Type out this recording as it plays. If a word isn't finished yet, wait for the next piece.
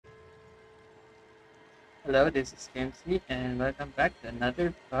Hello, this is KMC, and welcome back to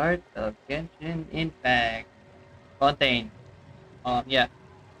another part of Genshin Impact. Fontaine. Yeah,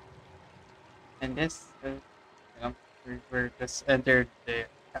 and this, we're just entered the,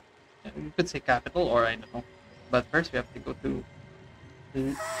 you could say capital, or I don't know. But first, we have to go to.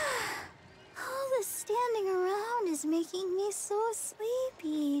 All the standing around is making me so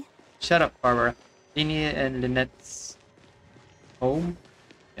sleepy. Shut up, Barbara. Lini and Lynette's home.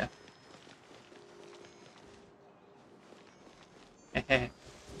 Yeah.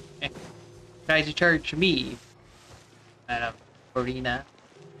 Try to charge me, Madam Corina.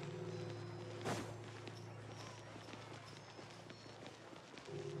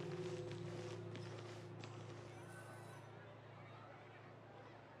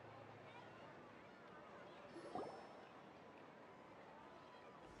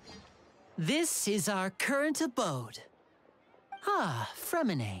 This is our current abode. Ah,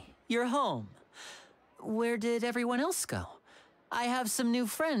 Fremine, you're home. Where did everyone else go? I have some new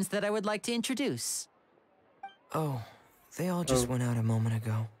friends that I would like to introduce. Oh, they all just Oh. went out a moment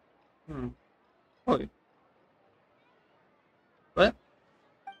ago. Hmm. Oh. What?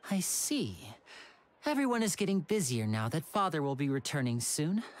 I see. Everyone is getting busier now that Father will be returning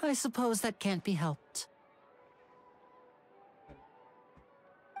soon. I suppose that can't be helped.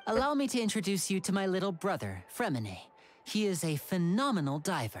 Allow me to introduce you to my little brother, Fremine. He is a phenomenal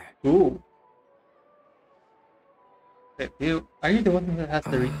diver. Ooh. Wait, are you the one who has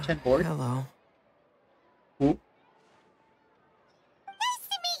the regen board? Hello. Ooh. Nice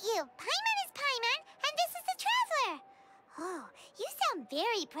to meet you. Paimon is Paimon, and this is the Traveler. Oh, you sound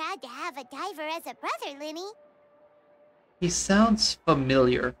very proud to have a diver as a brother, Linny. He sounds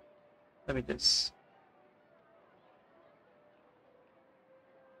familiar. Let me just.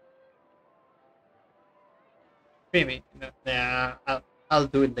 Maybe. No, nah, I'll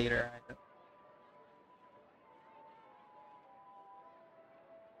do it later.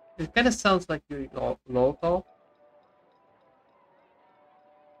 It kind of sounds like you're local.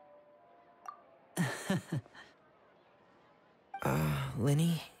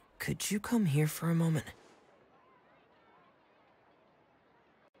 Linny, could you come here for a moment?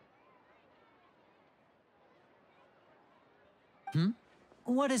 Hmm?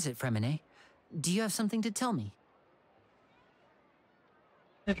 What is it, Fremine? Do you have something to tell me?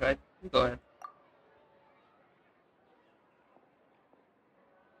 That's right. You go ahead.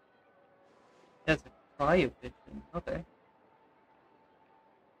 That's a cryo vision. Okay.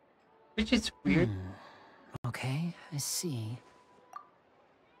 Which is weird. Okay, I see.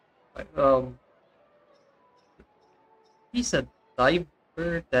 Like, he's a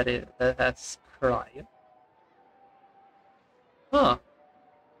diver that has cryo. Huh.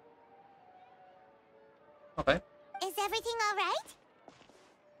 Okay. Is everything all right?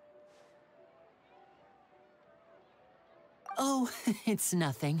 Oh, it's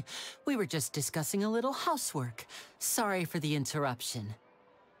nothing. We were just discussing a little housework. Sorry for the interruption.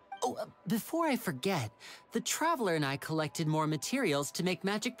 Oh, before I forget, the Traveler and I collected more materials to make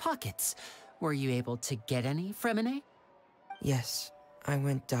magic pockets. Were you able to get any, Fremine? Yes, I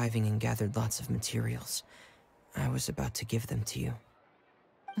went diving and gathered lots of materials. I was about to give them to you.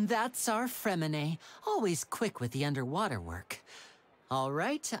 That's our Fremine, always quick with the underwater work. All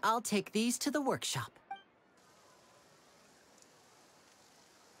right, I'll take these to the workshop.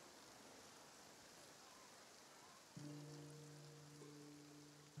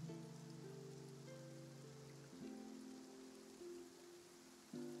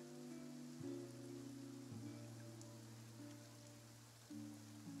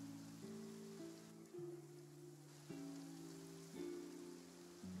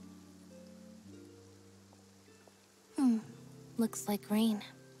 Looks like rain.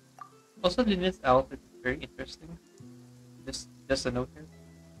 Also, Linette's outfit is very interesting. Just a note here.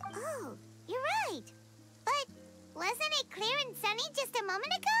 Oh, you're right. But wasn't it clear and sunny just a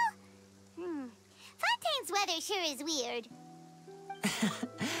moment ago? Fontaine's weather sure is weird.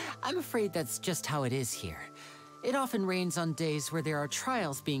 I'm afraid that's just how it is here. It often rains on days where there are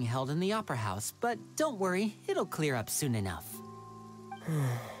trials being held in the Opera House, but don't worry, it'll clear up soon enough.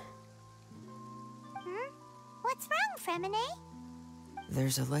 What's wrong, Fremine?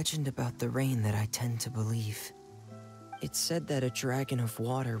 There's a legend about the rain that I tend to believe. It's said that a dragon of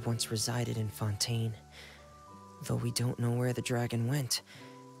water once resided in Fontaine. Though we don't know where the dragon went,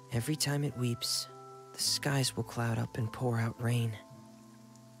 every time it weeps, the skies will cloud up and pour out rain.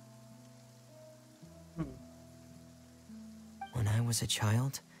 When I was a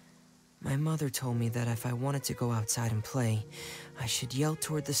child, my mother told me that if I wanted to go outside and play, I should yell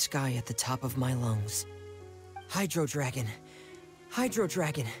toward the sky at the top of my lungs. Hydro Dragon! Hydro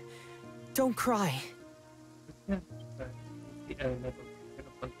Dragon! Don't cry! Yeah, uh, the elemental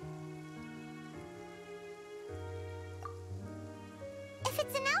dragon. If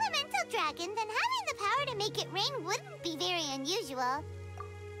it's an elemental dragon, then having the power to make it rain wouldn't be very unusual.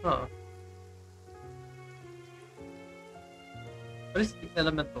 Huh. What is the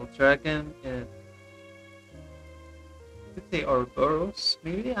elemental dragon in? Could say Ouroboros,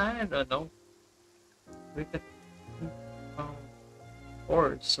 maybe? I don't know. We got found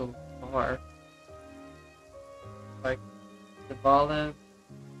four so far. Like the Golem,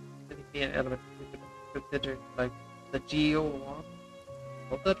 could it be an element we could consider like the Geo one?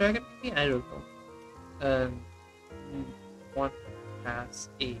 Delta dragon maybe? I don't know. And one has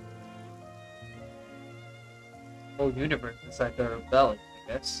a whole universe inside their belly,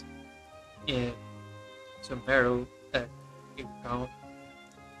 I guess. In Sumeru, you count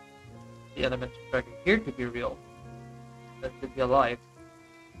the elemental dragon here to be real, that to be alive,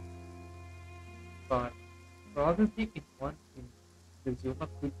 but probably in one in Rizuma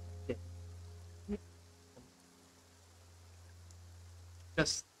could be dead.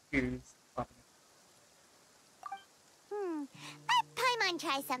 Just curious. Let Paimon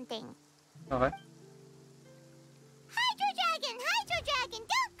try something. Okay. Hydro Dragon,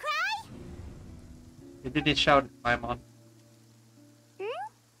 don't cry! You didn't shout at my mom.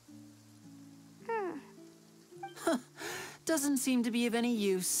 Doesn't seem to be of any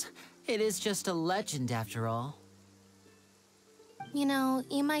use. It is just a legend after all. You know,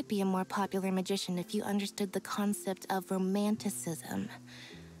 you might be a more popular magician if you understood the concept of romanticism.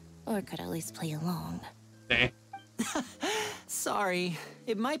 Or could at least play along. Dang. Sorry.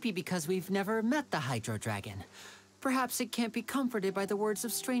 It might be because we've never met the Hydro Dragon. Perhaps it can't be comforted by the words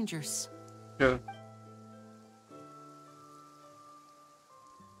of strangers. True.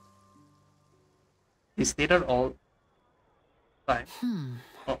 You stayed out all time.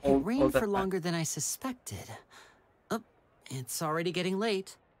 It rained for longer than I suspected. Oh, it's already getting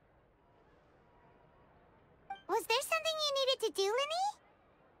late. Was there something you needed to do, Linny?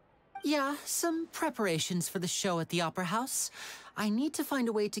 Yeah, some preparations for the show at the Opera House. I need to find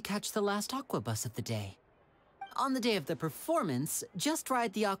a way to catch the last aqua bus of the day. On the day of the performance, just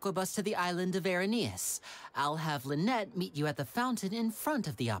ride the aqua bus to the island of Araneus. I'll have Lynette meet you at the fountain in front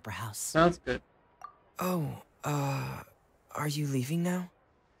of the Opera House. Sounds good. Oh, are you leaving now?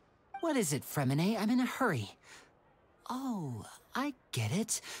 What is it, Fremine? I'm in a hurry. Oh, I get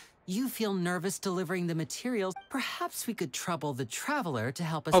it. You feel nervous delivering the materials. Perhaps we could trouble the Traveler to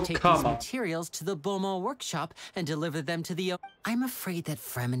help us take these materials to the Beaumont workshop and deliver them to the... I'm afraid that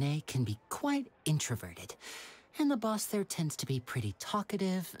Fremine can be quite introverted. And the boss there tends to be pretty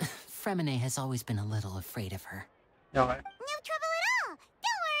talkative. Fremine has always been a little afraid of her. Okay. No trouble at all.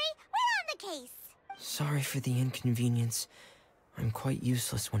 Don't worry, we're on the case. Sorry for the inconvenience. I'm quite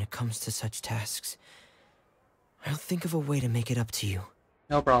useless when it comes to such tasks. I'll think of a way to make it up to you.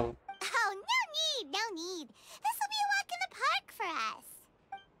 No problem. Oh, no need. This will be a walk in the park for us.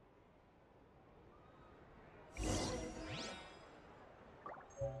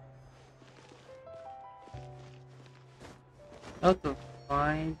 How to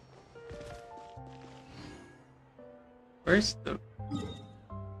find... Where's the...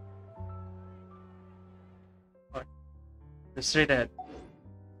 What? The straight ahead.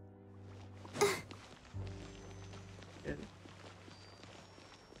 It's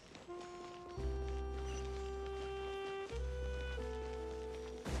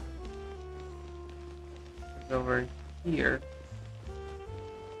over here.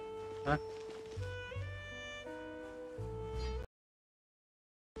 Huh?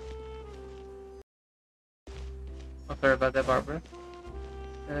 Oh, sorry about that, Barbara.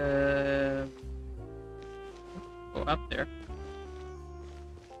 Go up there.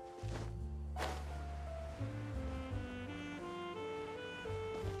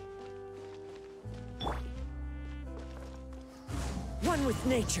 One with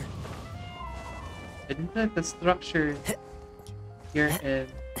nature. Isn't that the structure here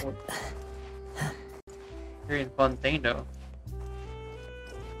in Fontaine though?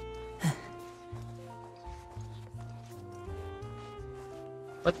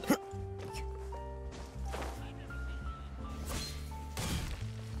 What the?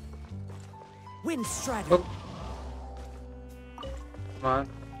 Wind Strider. Oh. Come on.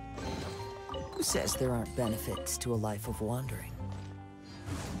 Who says there aren't benefits to a life of wandering?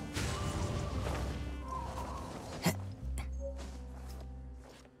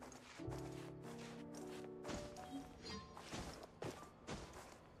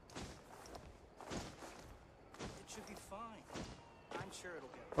 Should be fine. I'm sure it'll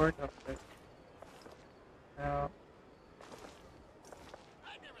get Port up there.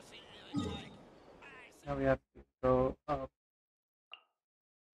 Now we have to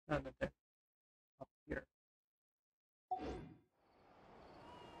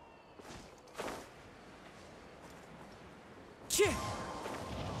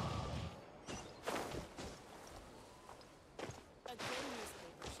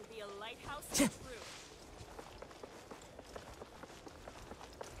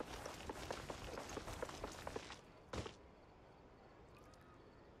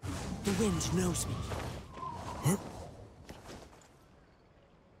The wind knows me.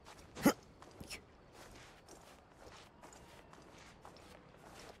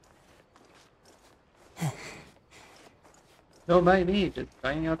 Don't mind me, just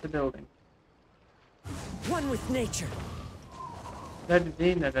trying out the building. One with nature.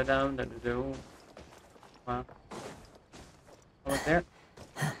 Da-da-dee-da-da-dum, da-da-doo. Wow. Almost there.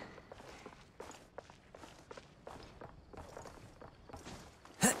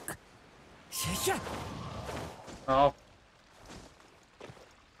 Oh.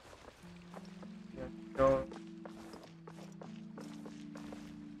 Yeah, go.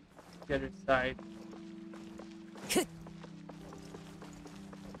 The other side.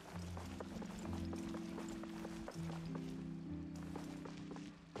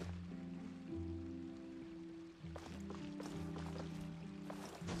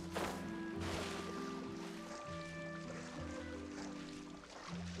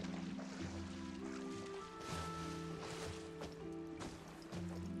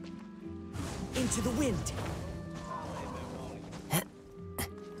 Into the wind.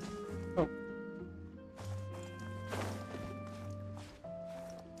 Oh.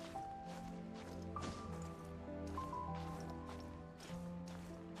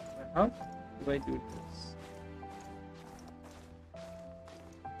 How do I do this?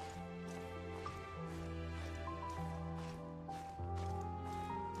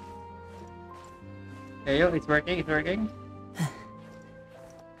 Hey, yo, it's working, it's working.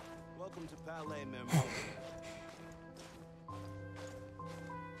 Welcome to Palais Memorial.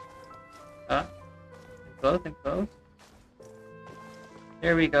 And close.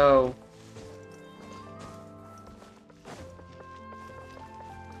 There we go.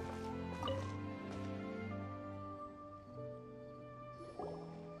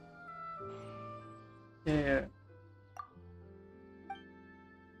 Yeah.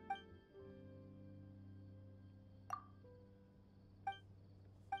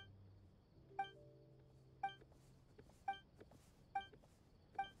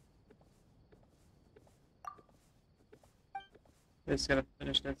 Just gotta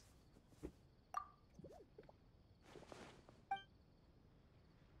finish this.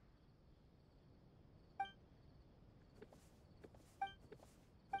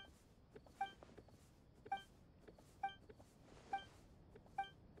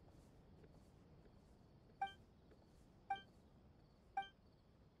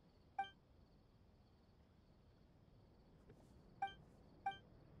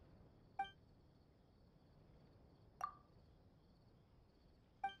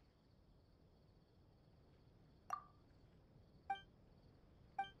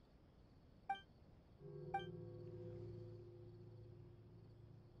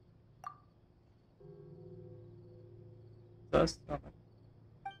 Just okay.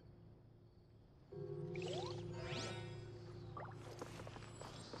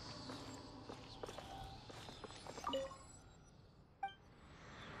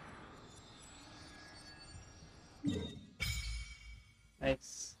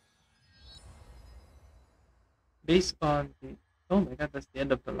 Nice. Based on the oh my god, that's the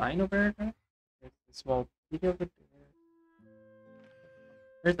end of the line over there. There's a small video of it.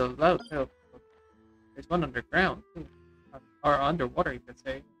 There's a lot of there's one underground too. Or underwater you could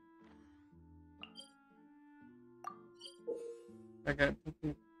say. Okay.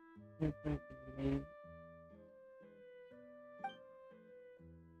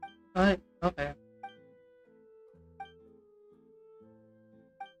 Alright, okay.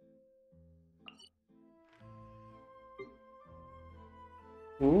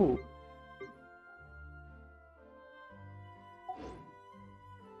 Ooh.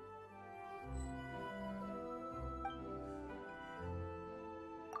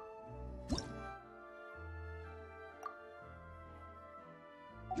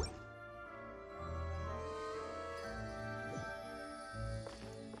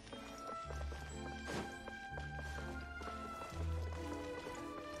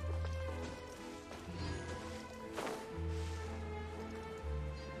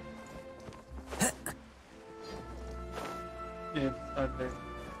 It's under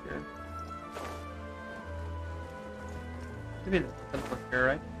here. Maybe this is teleport here,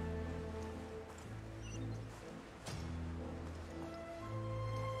 right?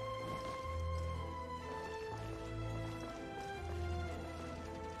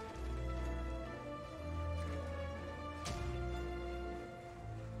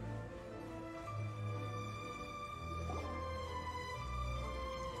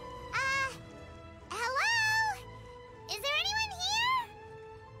 Hello? Is there anyone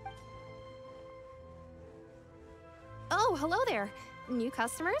here? Oh, hello there. New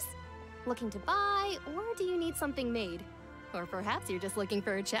customers? Looking to buy, or do you need something made? Or perhaps you're just looking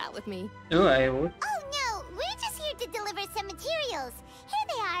for a chat with me. Oh, I would. Oh no, we're just here to deliver some materials. Here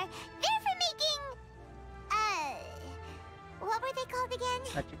they are. They're for making... what were they called again?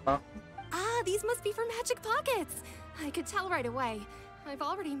 Magic box. Ah, these must be for Magic Pockets. I could tell right away. I've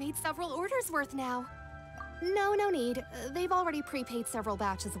already made several orders worth now. No need. They've already prepaid several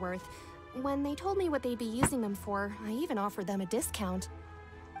batches worth. When they told me what they'd be using them for, I even offered them a discount.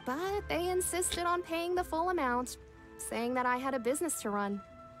 But they insisted on paying the full amount, saying that I had a business to run.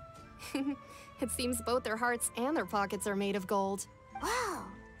 It seems both their hearts and their pockets are made of gold. Whoa.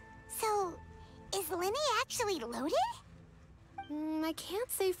 So, is Linny actually loaded? I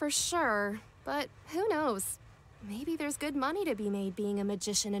can't say for sure, but who knows? Maybe there's good money to be made being a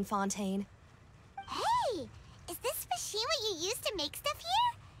magician in Fontaine. Hey! Is this machine what you use to make stuff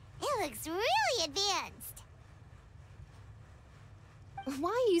here? It looks really advanced.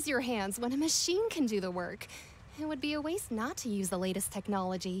 Why use your hands when a machine can do the work? It would be a waste not to use the latest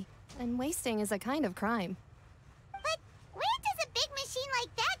technology, and wasting is a kind of crime. But where does a big machine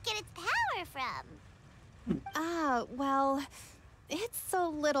like that get its power from? Well, it's a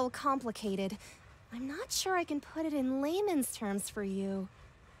little complicated. I'm not sure I can put it in layman's terms for you.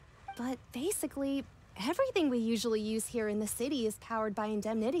 But basically, everything we usually use here in the city is powered by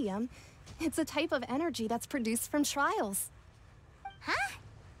indemnitium. It's a type of energy that's produced from trials. Huh?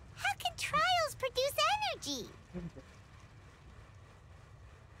 How can trials produce energy?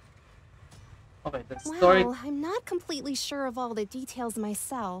 Okay, the story. Well, I'm not completely sure of all the details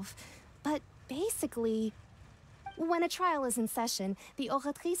myself, but basically, when a trial is in session, the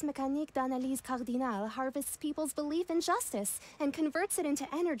Oratrice Mécanique d'Analyse Cardinale harvests people's belief in justice and converts it into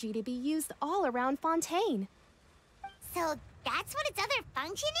energy to be used all around Fontaine. So that's what its other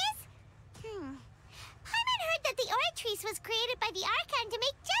function is? Paimon heard that the Oratrice was created by the Archon to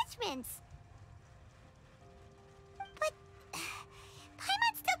make judgments. But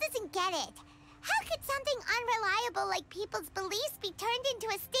Paimon still doesn't get it. How could something unreliable like people's beliefs be turned into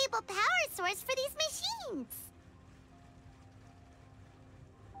a stable power source for these machines?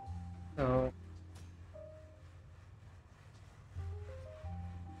 So,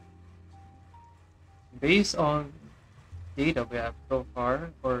 based on data we have so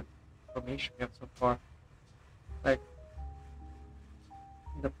far, or information we have so far, like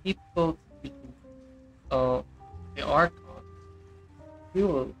the people speaking of the Archon, he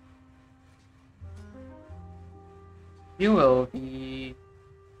will be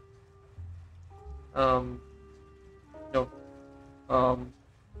no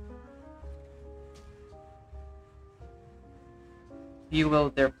fuel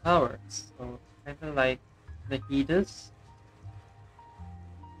their powers. So kind of like the Hedus,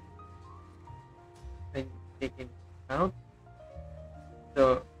 when taken account.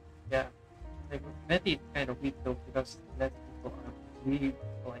 So yeah, like Meti is kind of weak though because less people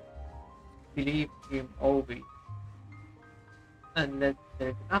are believe him always, unless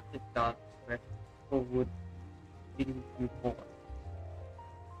there's an opposite god where people would believe you more,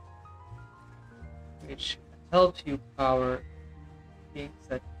 which helps you power things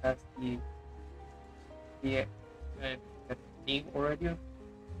such as the name already,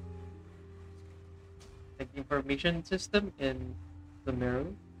 like the information system in the mirror.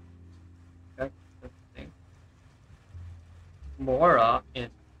 That's the thing. Mora in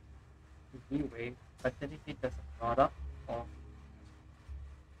Z-Way facility does a product of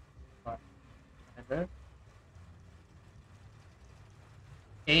another.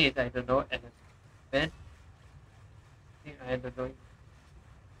 A is I don't know, and then I don't know.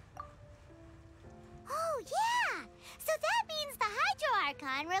 Oh, yeah! So that means the Hydro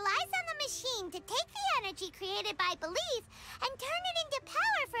Archon relies on the machine to take the energy created by belief and turn it into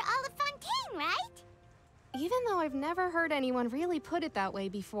power for all of Fontaine, right? Even though I've never heard anyone really put it that way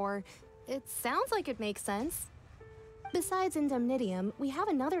before, it sounds like it makes sense. Besides indemnitium, we have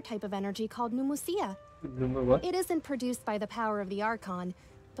another type of energy called pneumosia. What? It isn't produced by the power of the Archon,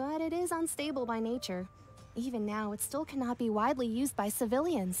 but it is unstable by nature. Even now, it still cannot be widely used by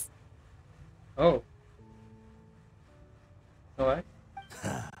civilians. Oh. Alright.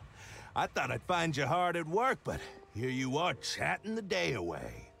 I thought I'd find you hard at work, but here you are chatting the day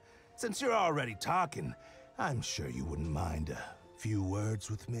away. Since you're already talking, I'm sure you wouldn't mind a few words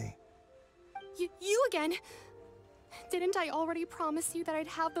with me. You again? Didn't I already promise you that I'd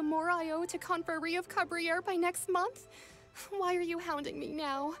have the more I owe to Confrérie of Cabriere by next month? Why are you hounding me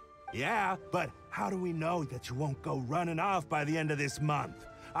now? Yeah, but how do we know that you won't go running off by the end of this month?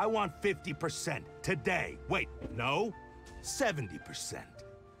 I want 50% today. Wait, no? 70%.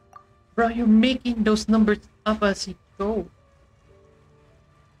 Bro, you're making those numbers up as you go.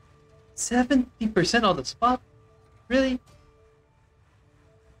 70% on the spot? Really?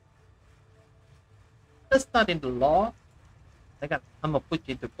 That's not in the law. I'm gonna put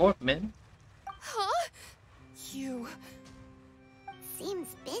you to court, man. Huh? You...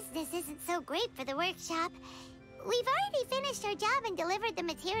 Seems business isn't so great for the workshop. We've already finished our job and delivered the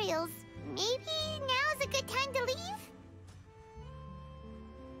materials. Maybe now's a good time to leave?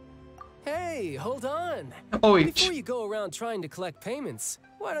 Hey, hold on. Oh, Before you go around trying to collect payments,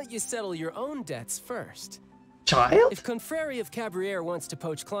 why don't you settle your own debts first? child? If Confrere of Cabriere wants to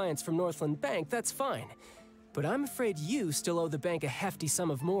poach clients from Northland Bank, that's fine. But I'm afraid you still owe the bank a hefty sum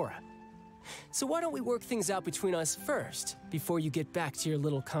of mora. So why don't we work things out between us first, before you get back to your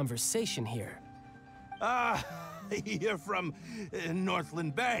little conversation here? You're from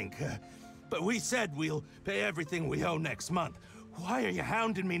Northland Bank. But we said we'll pay everything we owe next month. Why are you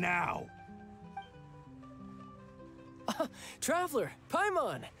hounding me now? Traveler,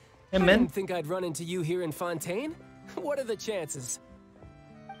 Paimon! Hey, I man. didn't think I'd run into you here in Fontaine. What are the chances?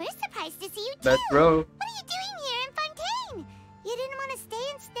 We're surprised to see you too. Best bro. What are you doing here in Fontaine? You didn't want to stay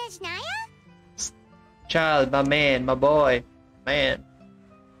in Snezhnaya? Child, my man, my boy. Man.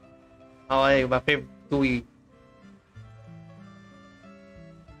 How are you? My favorite gooey.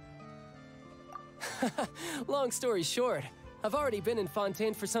 Long story short, I've already been in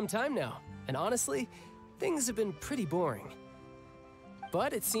Fontaine for some time now, and honestly, things have been pretty boring.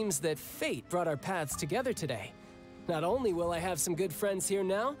 But it seems that fate brought our paths together today. Not only will I have some good friends here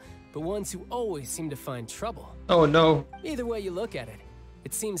now, but ones who always seem to find trouble. Oh no. Either way you look at it,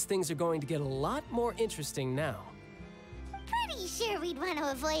 it seems things are going to get a lot more interesting now. Pretty sure we'd want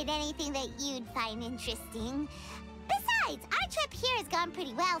to avoid anything that you'd find interesting. Besides, our trip here has gone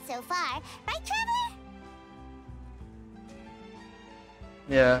pretty well so far. Right, Traveler?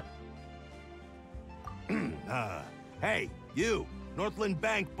 Yeah. Hey, you, Northland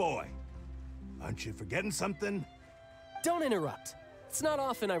Bank boy. Aren't you forgetting something? Don't interrupt. It's not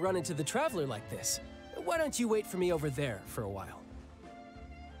often I run into the Traveler like this. Why don't you wait for me over there for a while?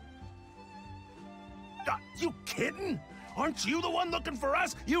 You kidding? Aren't you the one looking for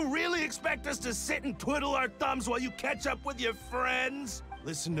us? You really expect us to sit and twiddle our thumbs while you catch up with your friends?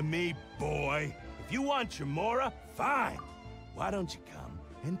 Listen to me, boy. If you want your Mora, fine. Why don't you come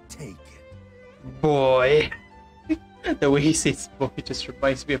and take it? Boy. The way he says boy just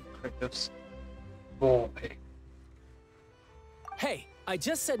reminds me of Kratos. Boy. Hey, I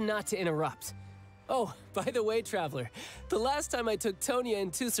just said not to interrupt. Oh, by the way, Traveler, the last time I took Tonya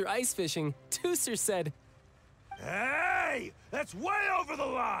and Tusser ice fishing, Tusser said, Hey! That's way over the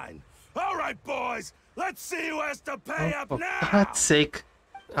line! All right, boys! Let's see who has to pay up For now! God's sake,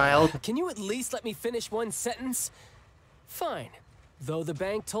 child. Can you at least let me finish one sentence? Fine. Though the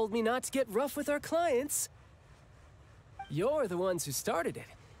bank told me not to get rough with our clients. You're the ones who started it.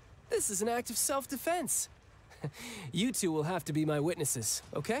 This is an act of self-defense. You two will have to be my witnesses,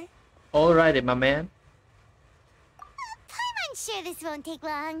 okay? Alrighty, my man. I'm sure this won't take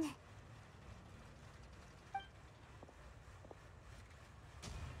long.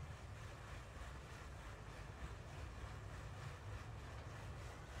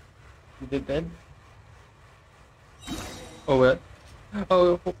 You did that? Oh, what?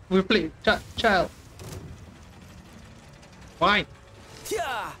 Oh, we play child. Fine.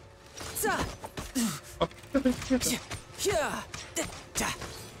 Yeah. Oh. Yeah.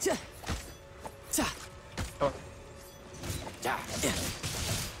 Oh.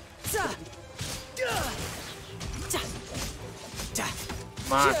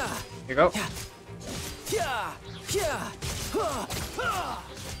 Come on. Here you go.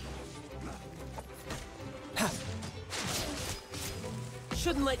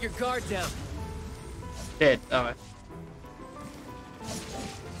 Shouldn't let your guard down. Dead. Alright.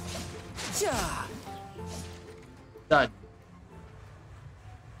 Done.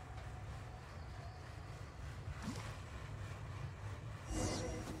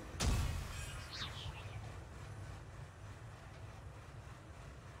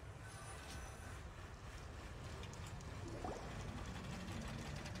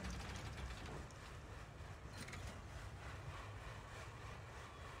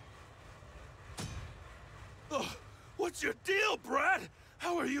 What's your deal, Brad?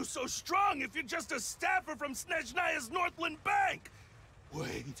 How are you so strong if you're just a staffer from Snezhnaya's Northland Bank?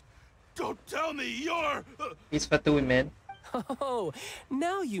 Wait, don't tell me you're... He's Fatui, man. Oh,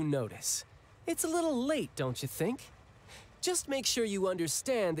 now you notice. It's a little late, don't you think? Just make sure you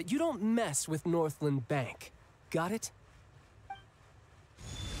understand that you don't mess with Northland Bank. Got it?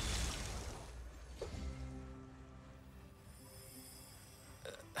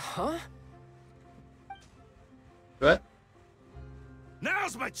 Huh? What? Now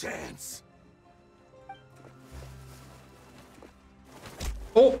Now's my chance!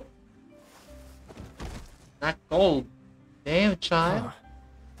 Oh! Not gold. Damn, child. Huh.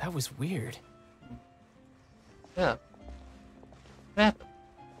 That was weird. Yeah. What happened?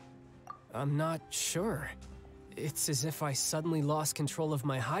 I'm not sure. It's as if I suddenly lost control of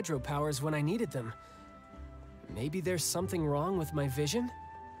my hydro powers when I needed them. Maybe there's something wrong with my vision?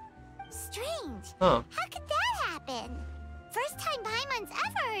 Strange. Huh. How could that happen? First time Paimon's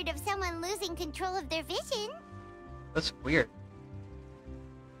ever heard of someone losing control of their vision. That's weird.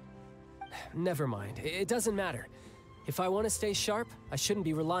 Never mind. It doesn't matter. If I want to stay sharp, I shouldn't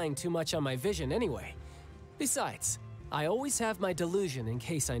be relying too much on my vision anyway. Besides, I always have my delusion in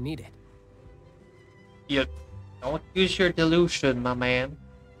case I need it. You don't use your delusion, my man.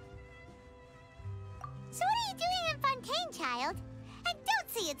 So what are you doing in Fontaine, child? I don't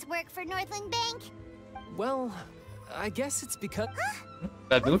see its work for Northland Bank. Well, I guess it's because...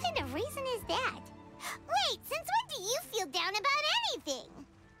 Bad What mood? kind of reason is that? Wait, since when do you feel down about anything?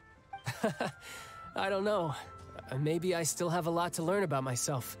 I don't know. Maybe I still have a lot to learn about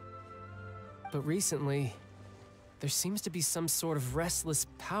myself. But recently, there seems to be some sort of restless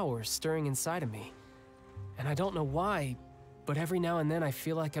power stirring inside of me. And I don't know why, but every now and then I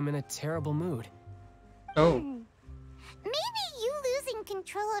feel like I'm in a terrible mood. Oh. Maybe you losing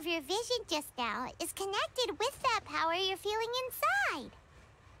control of your vision just now is connected with that power you're feeling inside.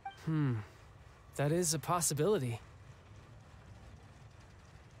 That is a possibility.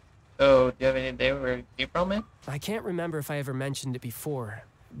 So, do you have any idea where it came from, man? I can't remember if I ever mentioned it before,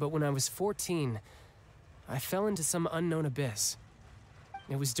 but when I was 14, I fell into some unknown abyss.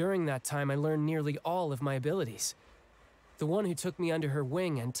 It was during that time I learned nearly all of my abilities. The one who took me under her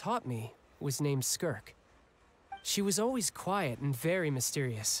wing and taught me was named Skirk. She was always quiet and very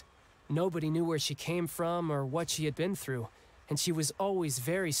mysterious. Nobody knew where she came from or what she had been through, and she was always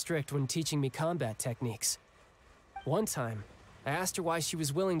very strict when teaching me combat techniques. One time, I asked her why she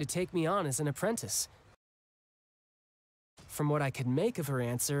was willing to take me on as an apprentice. From what I could make of her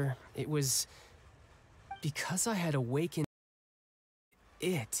answer, it was because I had awakened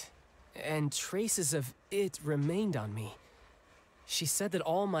it, and traces of it remained on me. She said that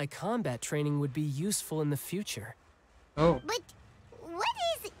all my combat training would be useful in the future. Oh. But what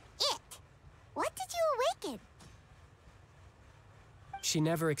is it? What did you awaken? She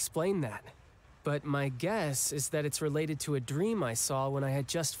never explained that, but my guess is that it's related to a dream I saw when I had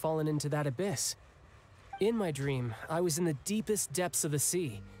just fallen into that abyss. In my dream, I was in the deepest depths of the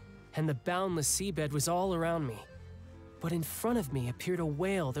sea, and the boundless seabed was all around me. But in front of me appeared a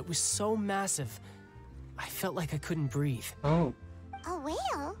whale that was so massive, I felt like I couldn't breathe. Oh. A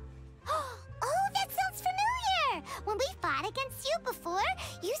whale? Oh, that sounds familiar! When we fought against you before,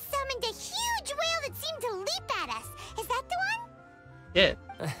 you summoned a huge whale that seemed to leap at us. Is that the one? Yeah.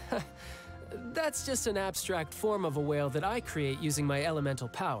 That's just an abstract form of a whale that I create using my elemental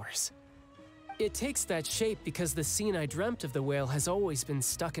powers. It takes that shape because the scene I dreamt of the whale has always been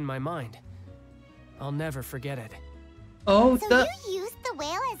stuck in my mind. I'll never forget it. Oh, So you used the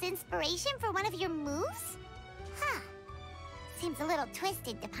whale as inspiration for one of your moves? Huh. Seems a little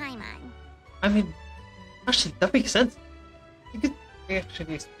twisted to Paimon. I mean, actually, that makes sense. You could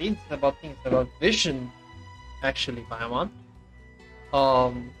actually explain about things about vision, actually, Paimon.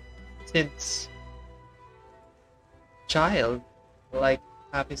 Since child, like,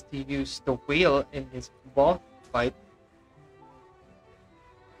 happens to use the whale in his boss fight.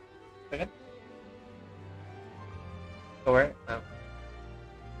 Okay. So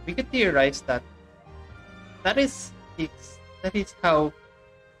we could theorize that that is how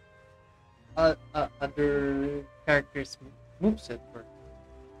other characters moveset work,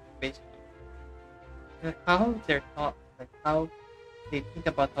 basically. And how they're taught, like how they think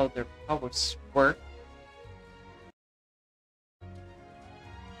about how their powers work.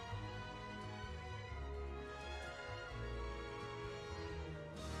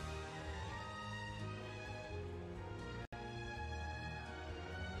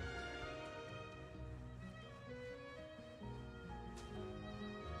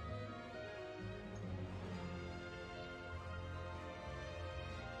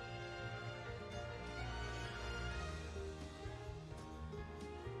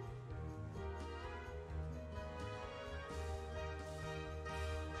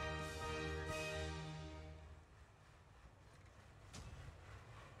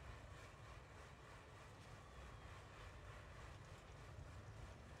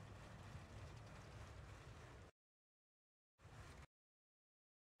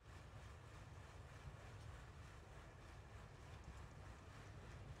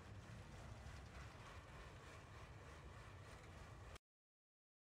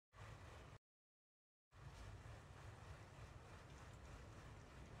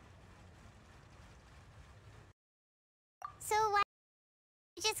 So why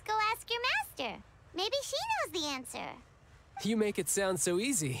don't you just go ask your master? Maybe she knows the answer. You make it sound so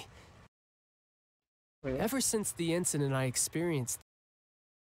easy. Really? Ever since the incident I experienced,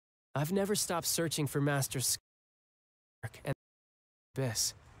 I've never stopped searching for Master Skark and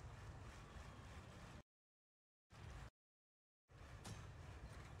Abyss.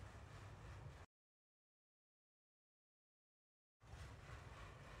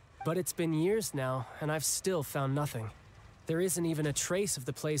 But it's been years now, and I've still found nothing. There isn't even a trace of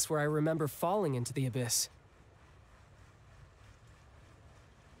the place where I remember falling into the abyss.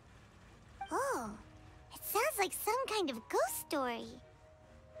 Oh, it sounds like some kind of ghost story.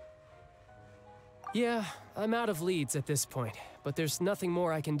 Yeah, I'm out of leads at this point, but there's nothing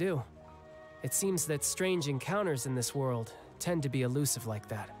more I can do. It seems that strange encounters in this world tend to be elusive like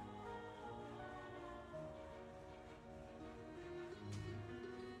that.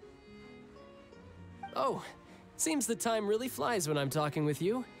 Oh, seems the time really flies when I'm talking with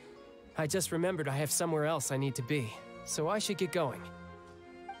you. I just remembered I have somewhere else I need to be, so I should get going.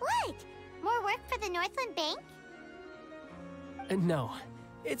 What? More work for the Northland Bank? No,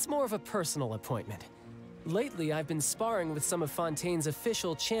 it's more of a personal appointment. Lately, I've been sparring with some of Fontaine's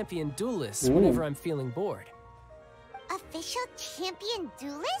official champion duelists whenever I'm feeling bored. Official champion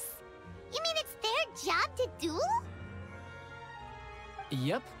duelists? You mean it's their job to duel?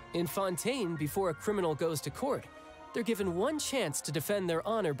 Yep, in Fontaine, before a criminal goes to court, they're given one chance to defend their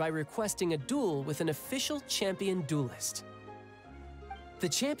honor by requesting a duel with an official champion duelist. The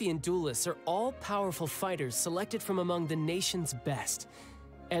champion duelists are all powerful fighters selected from among the nation's best.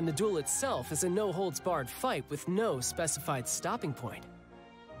 And the duel itself is a no-holds-barred fight with no specified stopping point.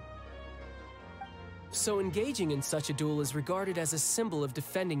 So engaging in such a duel is regarded as a symbol of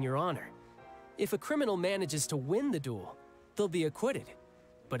defending your honor. If a criminal manages to win the duel, they'll be acquitted.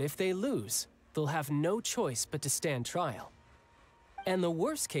 But if they lose, they'll have no choice but to stand trial. And the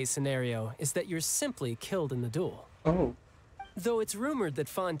worst-case scenario is that you're simply killed in the duel. Oh. Though it's rumored that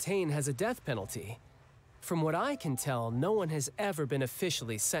Fontaine has a death penalty, from what I can tell, no one has ever been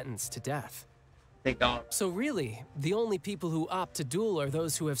officially sentenced to death. They don't. So really, the only people who opt to duel are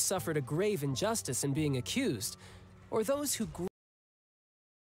those who have suffered a grave injustice in being accused, or those who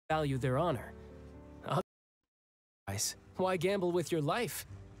value their honor. Otherwise, why gamble with your life?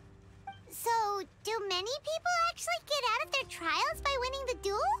 So, do many people actually get out of their trials by winning the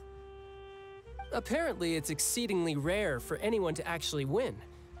duel? Apparently, it's exceedingly rare for anyone to actually win.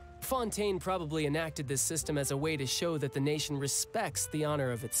 Fontaine probably enacted this system as a way to show that the nation respects the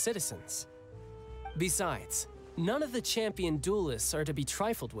honor of its citizens. Besides, none of the champion duelists are to be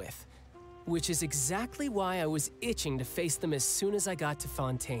trifled with, which is exactly why I was itching to face them as soon as I got to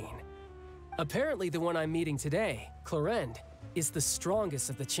Fontaine. Apparently, the one I'm meeting today, Clorinde, is the strongest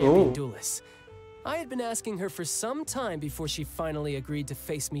of the champion duelists. I had been asking her for some time before she finally agreed to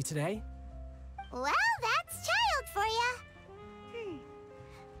face me today. Well, that's child for ya.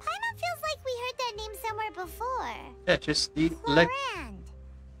 Paimon feels like we heard that name somewhere before. Yeah, just the Clorinde.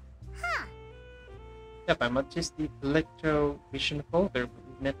 Huh. Yeah, Paimon, just the electro vision folder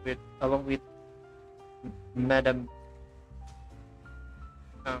we met with along with Madam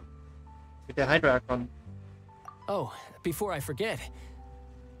with the Hydroarchon. Oh, before I forget,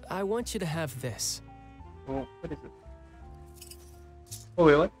 I want you to have this. Oh, what is it? Oh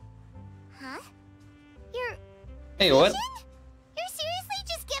wait, what? Huh? You're... Hey, what? You're seriously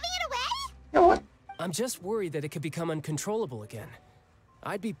just giving it away? Yeah, what? I'm just worried that it could become uncontrollable again.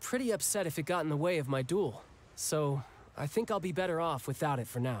 I'd be pretty upset if it got in the way of my duel, so I think I'll be better off without it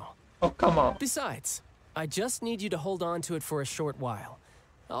for now. Oh, come on. Besides, I just need you to hold on to it for a short while.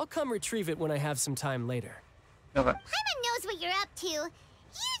 I'll come retrieve it when I have some time later. Okay. Paimon knows what you're up to. You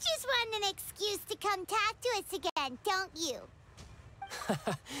just want an excuse to come talk to us again, don't you?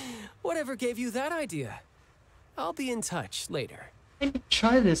 Whatever gave you that idea? I'll be in touch later. Maybe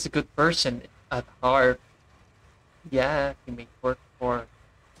Child is a good person at heart. Yeah, he may work for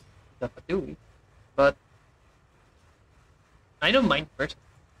the Fatui, but I don't mind person,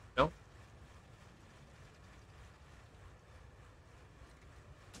 you know?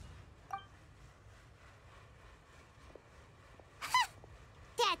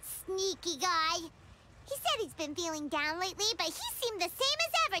 That sneaky guy. He said he's been feeling down lately, but he seemed the same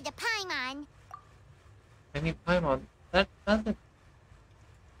as ever to Paimon. I mean, Paimon, that doesn't,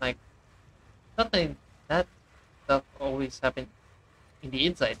 like, something that stuff always happens in the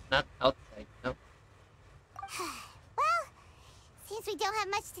inside, not outside, you know? Well, since we don't have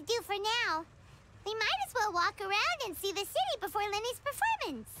much to do for now, we might as well walk around and see the city before Lenny's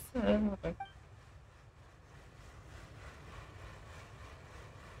performance. Okay.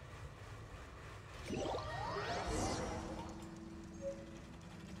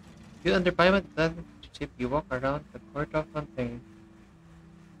 You under Paimon doesn't ship you walk around the court of Fontaine.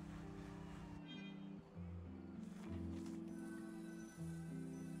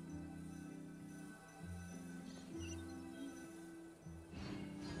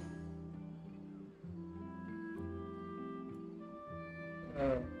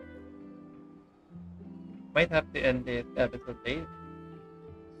 Might have to end this episode 8.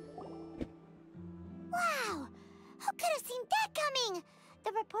 Wow! Who could have seen that coming?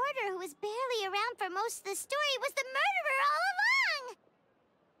 The reporter who was barely around for most of the story was the murderer all along!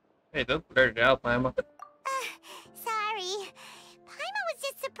 Hey, don't blurt it out, Paimon. Sorry. Paimon was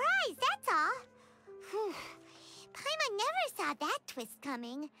just surprised, that's all. Whew. Paimon never saw that twist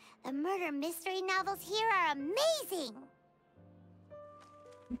coming. The murder mystery novels here are amazing!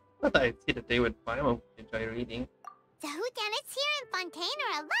 But I see that they would Paimon would enjoy reading. The whodunits here in Fontaine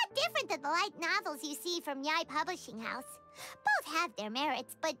are a lot different than the light novels you see from Yai Publishing House. Both have their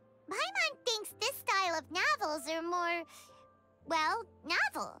merits, but Paimon thinks this style of novels are more, well,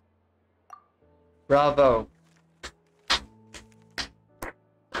 novel. Bravo.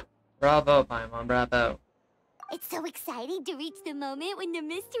 Bravo, Paimon, bravo. It's so exciting to reach the moment when the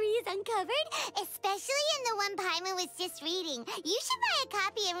mystery is uncovered, especially in the one Paimon was just reading. You should buy a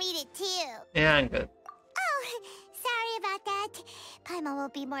copy and read it too. Yeah, I'm good. Oh, sorry about that. Paimon will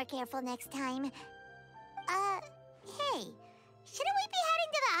be more careful next time. Hey, shouldn't we be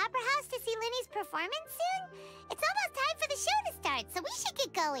heading to the Opera House to see Linny's performance soon? It's almost time for the show to start, so we should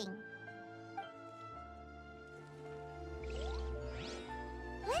get going.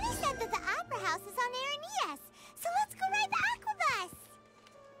 Linny said that the Opera House is on Aranias, so let's go ride the Aquabus.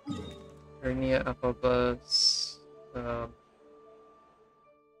 Arania Aquabus.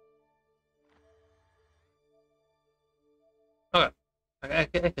 Okay. I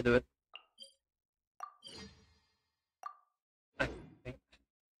can do it.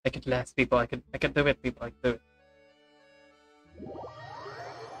 I could last people. I can do it, people. I can do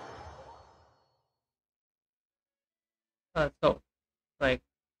it. So, like,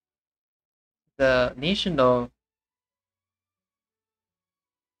 the nation of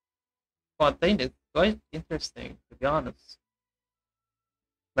Fontaine is quite interesting, to be honest.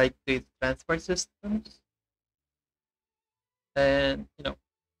 Like these transport systems, and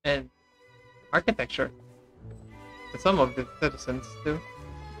and architecture. Some of the citizens too,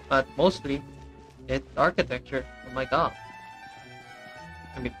 but mostly it's architecture. Oh my god!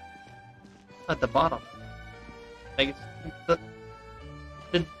 I mean, at the bottom, like the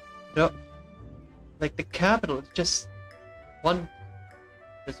like the capital is just one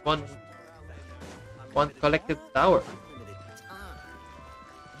collective tower.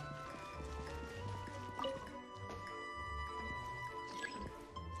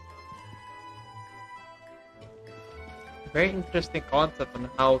 Very interesting concept on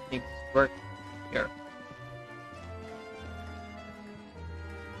how things work here.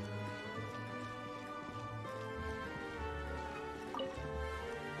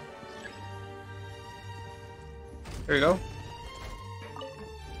 Here we go.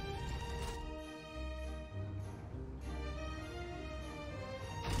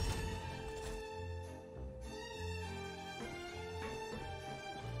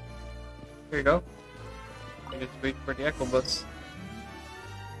 Here you go. Just wait for the Echo Bus.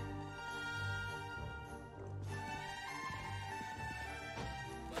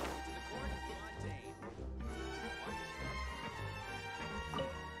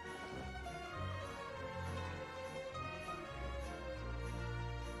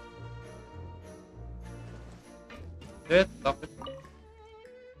 Stop it.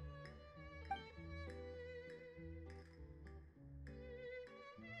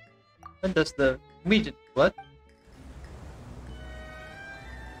 And does the immediate what?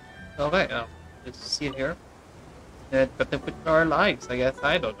 Okay, just see it here. And got to put our lives, I guess.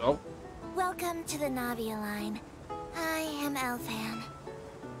 I don't know. Welcome to the Navia line. I am Elfan.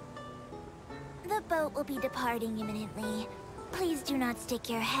 The boat will be departing imminently. Please do not stick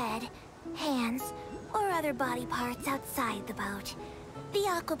your head, hands, or other body parts outside the boat. The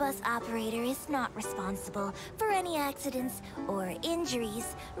Aquabus operator is not responsible for any accidents or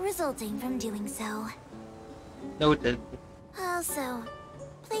injuries resulting from doing so. Noted. Also,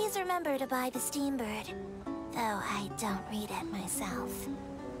 please remember to buy the Steambird, though I don't read it myself.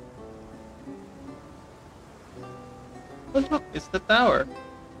 Oh look, it's the tower.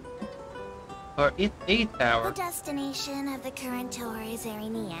 Or it's a tower. The destination of the current tour is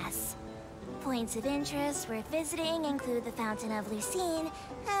Aranias. Points of interest worth visiting include the Fountain of Lucine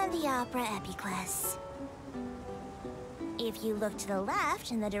and the Opera Epiclese. If you look to the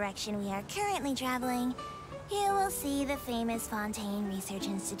left in the direction we are currently traveling, You will see the famous Fontaine Research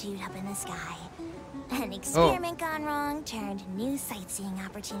Institute up in the sky. An experiment gone wrong turned new sightseeing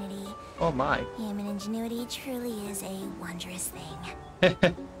opportunity. Oh my. Human ingenuity truly is a wondrous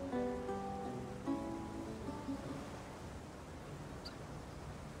thing.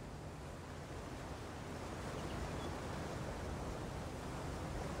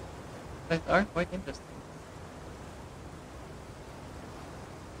 They are quite interesting.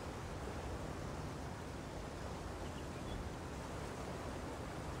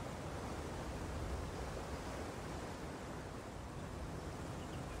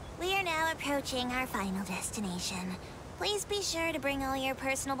 We are now approaching our final destination. Please be sure to bring all your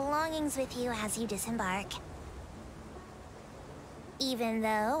personal belongings with you as you disembark. Even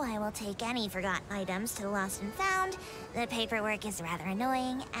though I will take any forgotten items to the lost and found, the paperwork is rather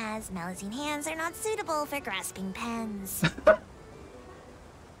annoying, as Melusine hands are not suitable for grasping pens.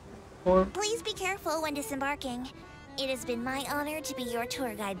 Please be careful when disembarking. It has been my honor to be your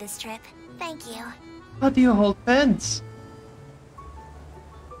tour guide this trip. Thank you. How do you hold pens?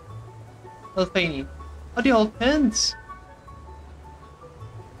 Fontaine, how do you hold pens?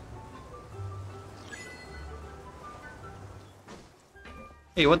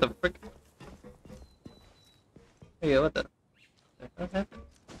 Hey, what the frick? Hey, what the? What happened?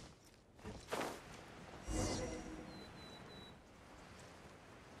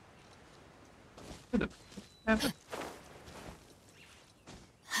 What the happened?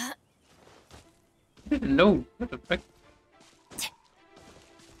 I didn't know. What the frick?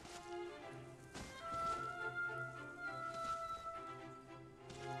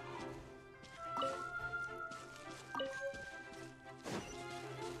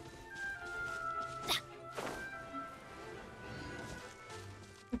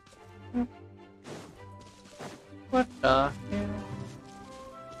 What the hell?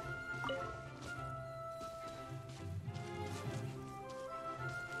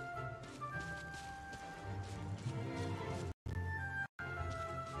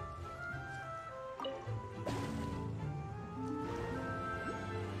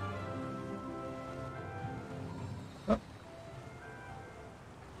 Oh.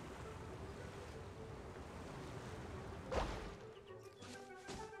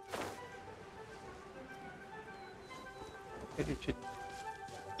 Okay, it should.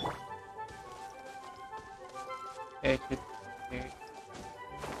 Okay, it should. Okay.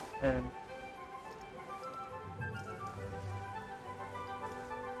 And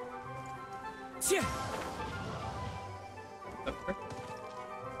Yeah. the frick?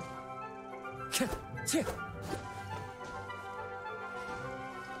 Yeah.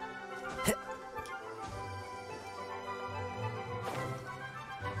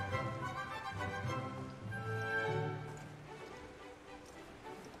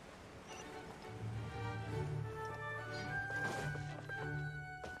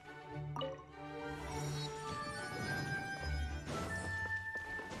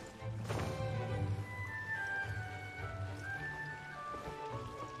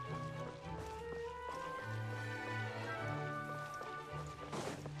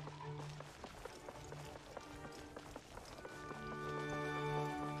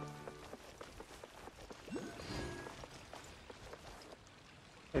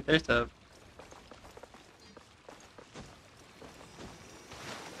 Okay, there's a.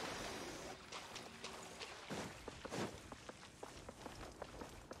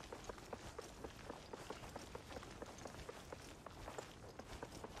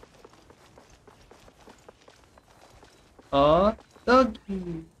 Oh,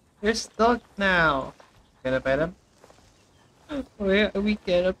 doggy! You're stuck now. Gonna pet him? Where are we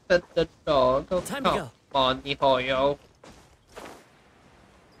gonna pet the dog? Oh, Time to come go. on, Nihoyo.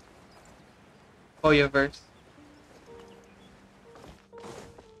 Hoyoverse.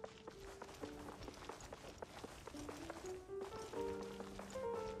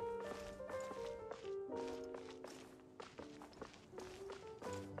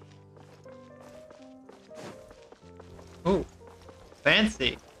 Ooh,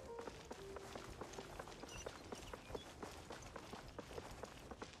 fancy.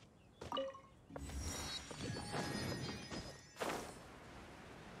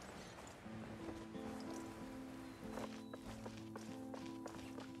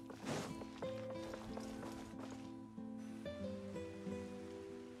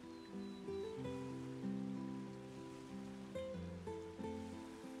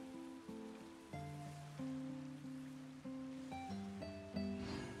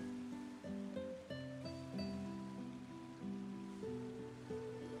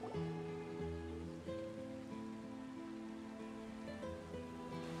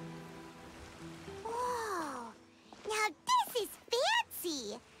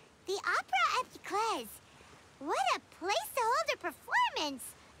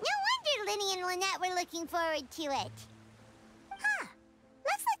 Linny and Lynette were looking forward to it. Huh.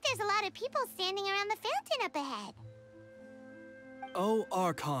 Looks like there's a lot of people standing around the fountain up ahead. Oh,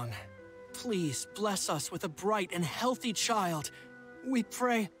 Archon, please bless us with a bright and healthy child. We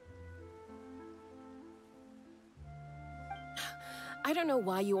pray. I don't know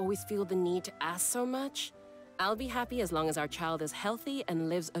why you always feel the need to ask so much. I'll be happy as long as our child is healthy and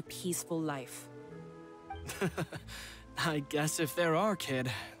lives a peaceful life. I guess if they're our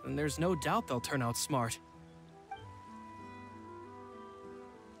kid, then there's no doubt they'll turn out smart.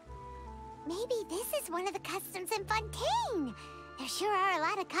 Maybe this is one of the customs in Fontaine. There sure are a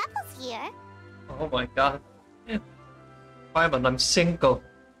lot of couples here. Oh my god. Paimon, I'm single.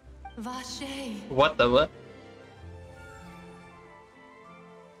 Vache. What the what?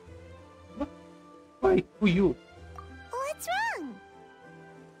 Why? Who you? What's wrong?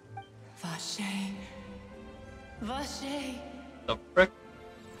 Vache. Vache. The frick?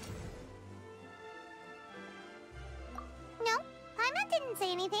 No, Paimon didn't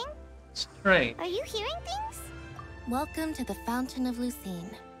say anything. Strange. Are you hearing things? Welcome to the Fountain of Lucine.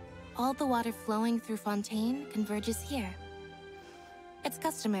 All the water flowing through Fontaine converges here. It's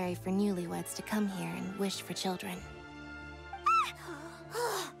customary for newlyweds to come here and wish for children.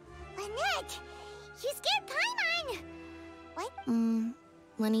 Lynette! You scared Paimon! What?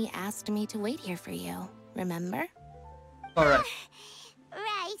 Lenny asked me to wait here for you, remember? Alright.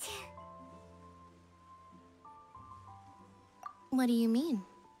 Right. What do you mean?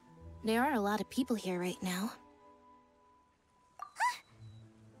 There are a lot of people here right now.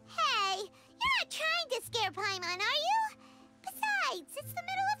 Hey, you're not trying to scare Paimon, are you? Besides, it's the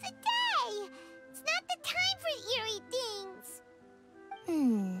middle of the day. It's not the time for eerie things.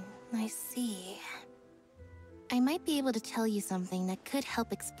 I see. I might be able to tell you something that could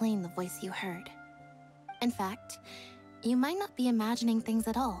help explain the voice you heard. In fact, you might not be imagining things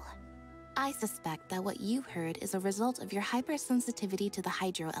at all. I suspect that what you heard is a result of your hypersensitivity to the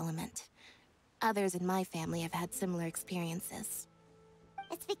hydro element. Others in my family have had similar experiences.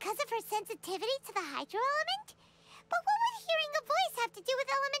 It's because of her sensitivity to the hydro element? But what would hearing a voice have to do with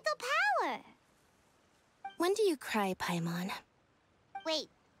elemental power? When do you cry, Paimon? Wait,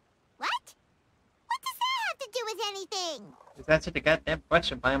 what? What does that have to do with anything? Just answer the goddamn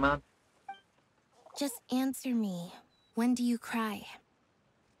question, Paimon. Just answer me. When do you cry?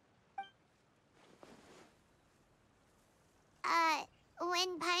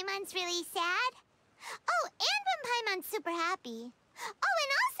 When Paimon's really sad? Oh, and when Paimon's super happy. Oh,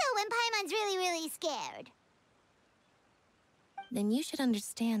 and also when Paimon's really, really scared. Then you should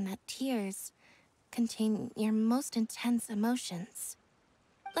understand that tears contain your most intense emotions.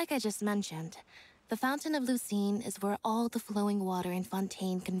 Like I just mentioned, the Fountain of Lucine is where all the flowing water in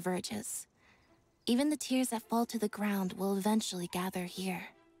Fontaine converges. Even the tears that fall to the ground will eventually gather here.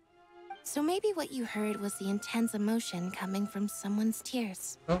 So maybe what you heard was the intense emotion coming from someone's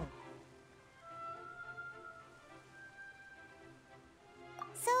tears. Oh.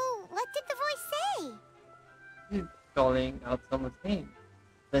 So, what did the voice say? He's calling out someone's name.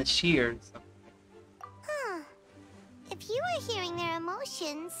 The shears. Huh. If you were hearing their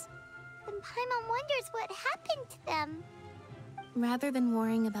emotions, then Paimon wonders what happened to them. Rather than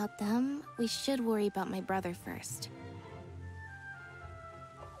worrying about them, we should worry about my brother first.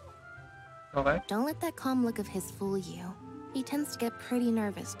 Okay. Don't let that calm look of his fool you. He tends to get pretty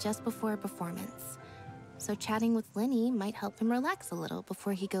nervous just before a performance. So chatting with Linny might help him relax a little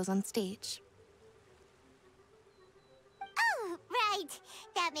before he goes on stage. Oh, right.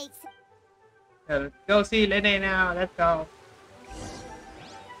 That makes sense. Let's go see Linny now. Let's go.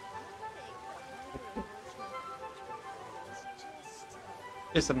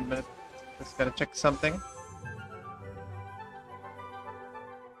 Just a minute. Just gotta check something.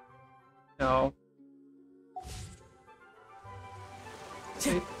 No.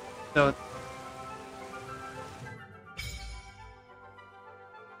 Wait, no.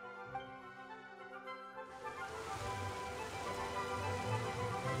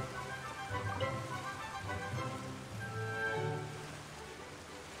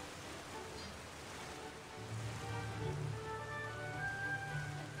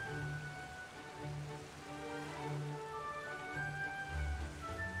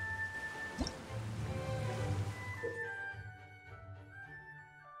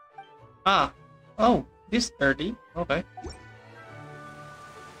 Ah, oh, this early. Okay.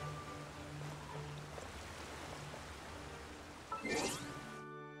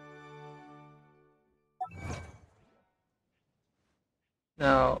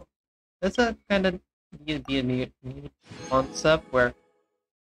 Now, that's a kind of be a neat concept where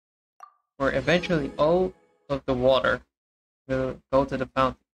eventually all of the water will go to the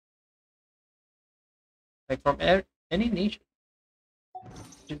fountain. Like from any nation.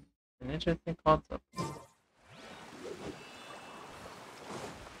 Which is an interesting concept.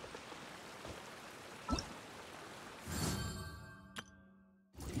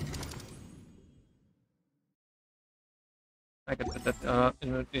 I can put that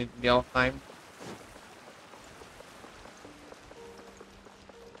in the offline.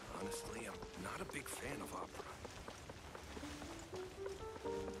 Honestly, I'm not a big fan of opera.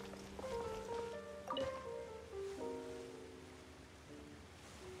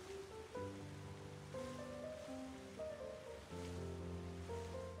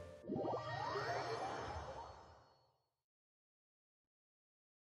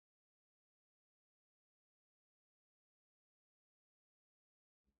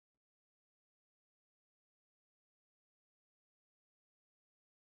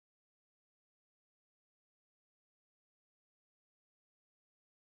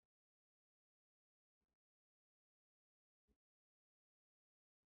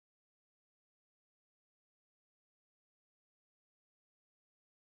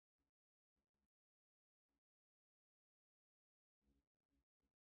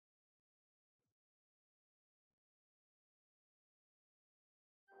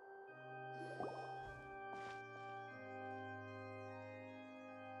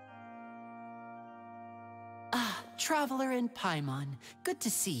 Ah, Traveler and Paimon. Good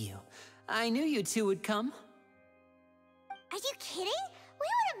to see you. I knew you two would come. Are you kidding? We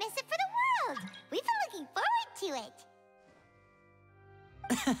wouldn't miss it for the world. We've been looking forward to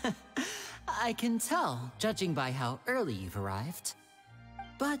it. I can tell, judging by how early you've arrived.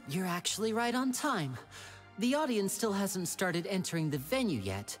 But you're actually right on time. The audience still hasn't started entering the venue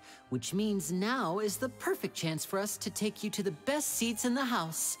yet, which means now is the perfect chance for us to take you to the best seats in the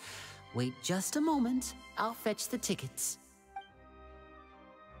house. Wait just a moment. I'll fetch the tickets.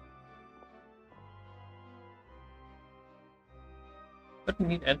 What do you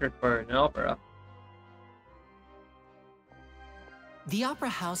need entered for an opera? The Opera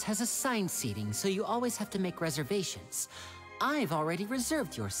House has assigned seating, so you always have to make reservations. I've already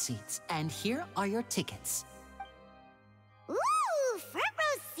reserved your seats, and here are your tickets. Ooh, front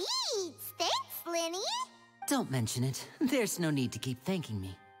row seats. Thanks, Linny. Don't mention it. There's no need to keep thanking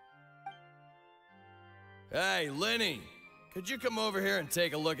me. Hey, Lenny! Could you come over here and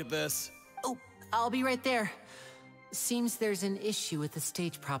take a look at this? Oh, I'll be right there. Seems there's an issue with the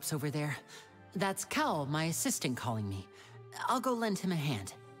stage props over there. That's Cal, my assistant, calling me. I'll go lend him a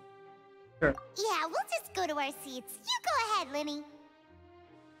hand. Sure. Yeah, we'll just go to our seats. You go ahead, Linny.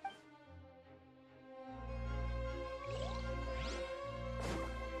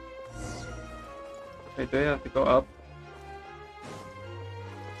 Wait, do I have to go up?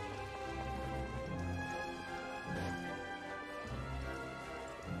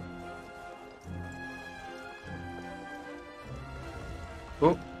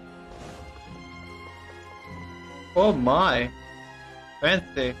 Oh. Oh my.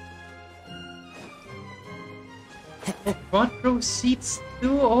 Fancy. Front row seats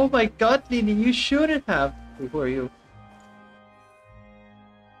too? Oh my god, Lini, you shouldn't have. Who are you?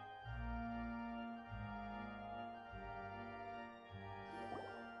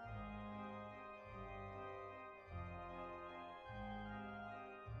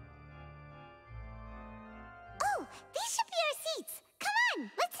 Oh, these should be our seats. Come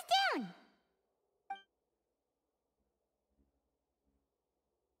on, let's sit down.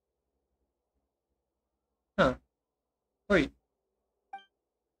 Huh. Who are you?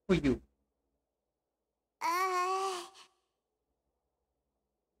 Who are you?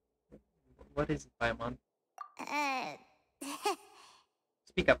 What is it, Paimon?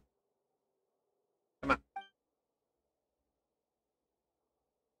 Speak up. Come on.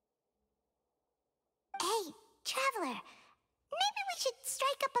 Hey, Traveler. Maybe we should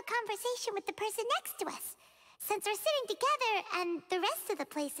strike up a conversation with the person next to us. Since we're sitting together and the rest of the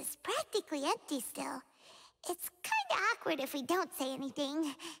place is practically empty still, it's kinda awkward if we don't say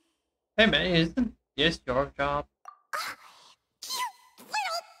anything. Hey man, isn't this your job? You little...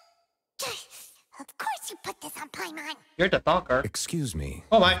 Of course you put this on Paimon. You're the talker. Excuse me.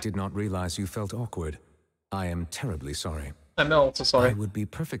 Oh my. I did not realize you felt awkward. I am terribly sorry. I'm also sorry. I would be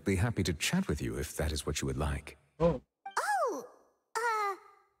perfectly happy to chat with you if that is what you would like. Oh. Oh,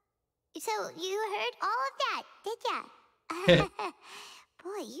 so you heard all of that, did ya?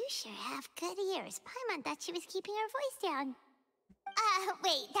 Boy, you sure have good ears. Paimon thought she was keeping her voice down.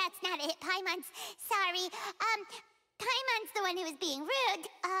 Wait, that's not it. Paimon's sorry. Paimon's the one who was being rude.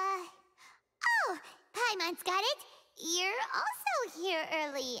 Oh, Paimon's got it. You're also here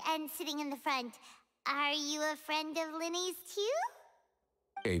early and sitting in the front. Are you a friend of Linny's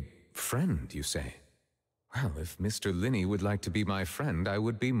too? A friend, you say? Well, if Mr. Linney would like to be my friend, I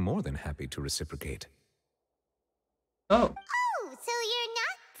would be more than happy to reciprocate. Oh. Oh, so you're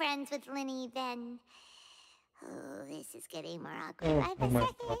not friends with Linny then? Oh, this is getting more awkward by the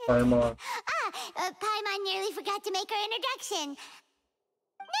second. Paimon. Paimon nearly forgot to make her introduction.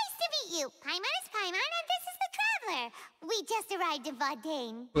 Nice to meet you. Paimon is Paimon, and this is the Traveler. We just arrived in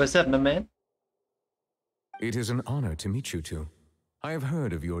Fontaine. What's up, my man? It is an honor to meet you two. I have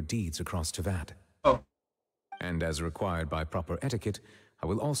heard of your deeds across Tevat. Oh. And as required by proper etiquette, I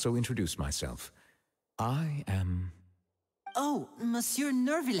will also introduce myself. I am... Oh, Monsieur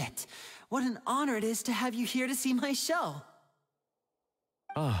Nervillet. What an honor it is to have you here to see my show.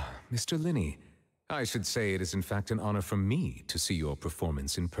 Ah, Mr. Linney. I should say it is in fact an honor for me to see your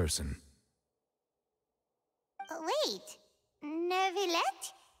performance in person. Wait,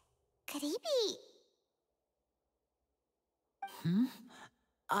 Nervillet? Could he be...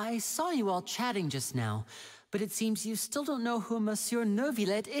 I saw you all chatting just now, but it seems you still don't know who Monsieur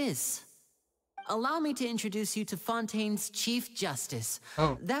Nervillet is. Allow me to introduce you to Fontaine's Chief Justice.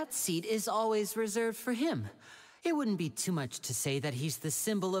 Oh. That seat is always reserved for him. It wouldn't be too much to say that he's the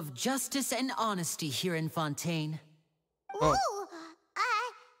symbol of justice and honesty here in Fontaine. Oh. Ooh,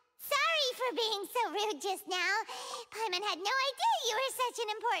 sorry for being so rude just now. Paimon had no idea you were such an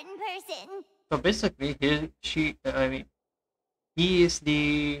important person. So basically, he is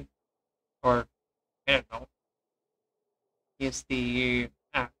the, or I don't know, he is the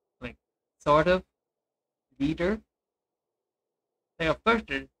like sort of leader. Like of course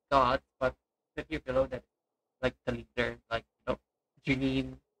there's gods, but if you're below that, like the leader, like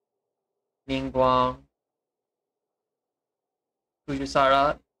Janine, Ningguang,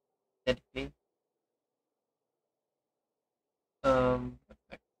 Kujusara, technically.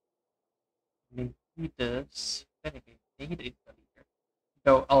 Leaders, technically, Nida is the leader.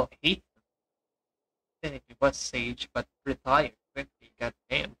 Though I'll hate him. Technically was sage, but retired quickly,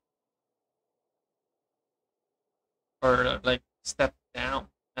 goddamn. Or like stepped down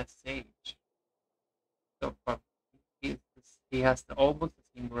as sage. So he has almost the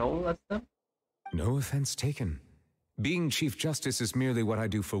same role as them. No offense taken. Being Chief Justice is merely what I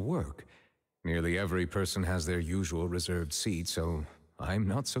do for work. Nearly every person has their usual reserved seat, so I'm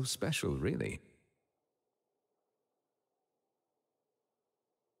not so special, really.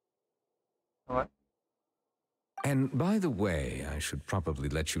 What? And by the way, I should probably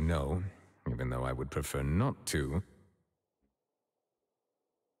let you know, even though I would prefer not to.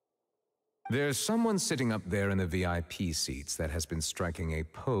 There's someone sitting up there in the VIP seats that has been striking a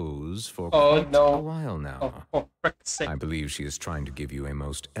pose for quite a while now. Oh, frick's sake. I believe she is trying to give you a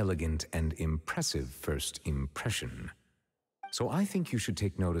most elegant and impressive first impression. So I think you should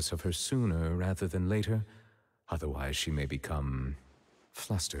take notice of her sooner rather than later. Otherwise, she may become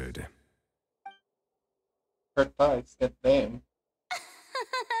flustered. Her thighs, goddamn.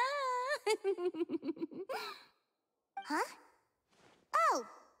 Huh? Oh,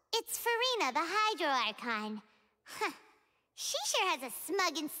 it's Farina, the Hydro Archon. Huh. She sure has a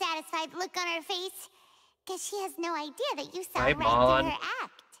smug and satisfied look on her face. Guess she has no idea that you saw right through her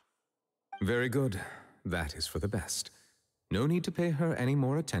act. Very good. That is for the best. No need to pay her any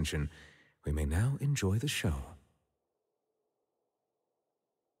more attention. We may now enjoy the show.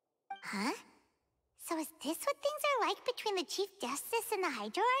 Huh? So is this what things are like between the Chief Justice and the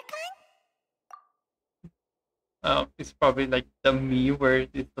Hydro Archon? It's probably like the me where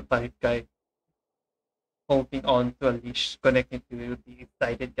it's the bad guy holding on to a leash connected to the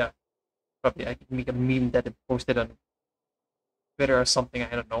excited guy. Probably I could make a meme that it posted on Twitter or something,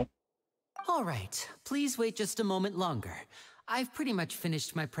 I don't know. All right, please wait just a moment longer. I've pretty much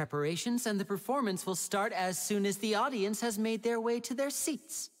finished my preparations and the performance will start as soon as the audience has made their way to their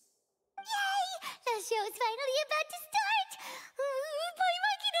seats. Yay! The show's finally about to start!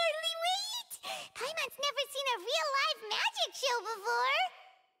 Paimon can hardly wait! Paimon's never seen a real live magic show before!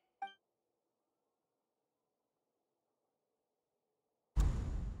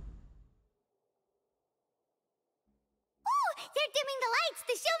 Oh! They're dimming the lights!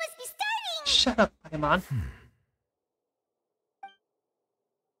 The show must be starting! Shut up, Paimon.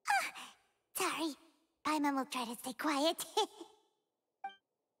 Sorry. Paimon will try to stay quiet.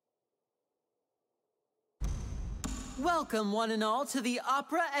 Welcome, one and all, to the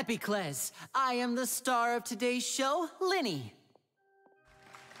Opera Epiclese. I am the star of today's show, Linny.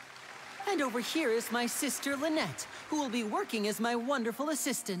 And over here is my sister, Lynette, who will be working as my wonderful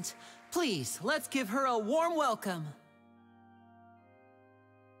assistant. Please, let's give her a warm welcome.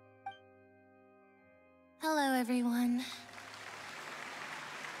 Hello, everyone.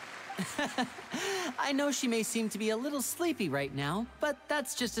 I know she may seem to be a little sleepy right now, but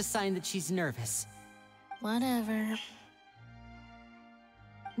that's just a sign that she's nervous. Whatever.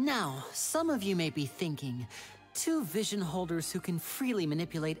 Now, some of you may be thinking, two vision holders who can freely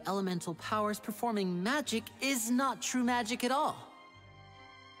manipulate elemental powers performing magic is not true magic at all.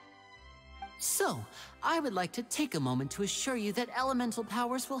 So, I would like to take a moment to assure you that elemental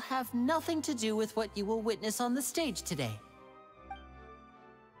powers will have nothing to do with what you will witness on the stage today.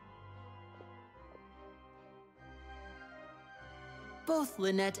 Both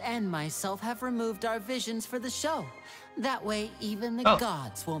Lynette and myself have removed our visions for the show. That way, even the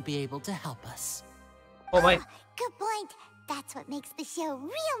gods won't be able to help us. Oh my. Good point. That's what makes the show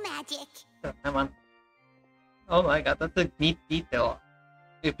real magic. Come on. Oh my god, that's a neat detail.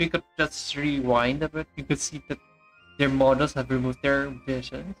 If we could just rewind a bit, you could see that their models have removed their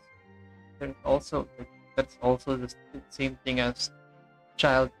visions. There's also that's also the same thing as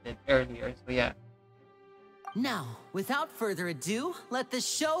Child did earlier. So yeah. Now, without further ado, let the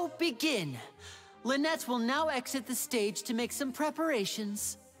show begin. Lynette will now exit the stage to make some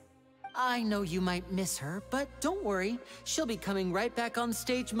preparations. I know you might miss her, but don't worry. She'll be coming right back on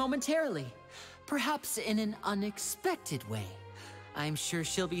stage momentarily. Perhaps in an unexpected way. I'm sure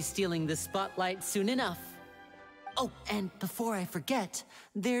she'll be stealing the spotlight soon enough. Oh, and before I forget,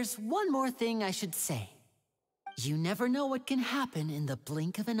 there's one more thing I should say. You never know what can happen in the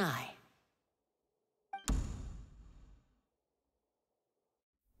blink of an eye.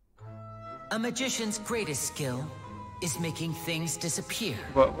 A magician's greatest skill is making things disappear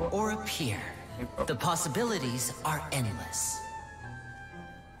or appear. The possibilities are endless.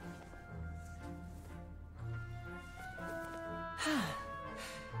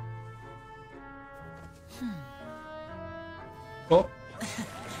 Oh.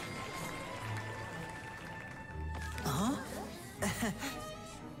 Huh?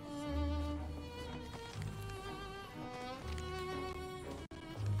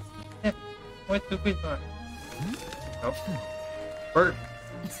 What do we want? Nope. Bird.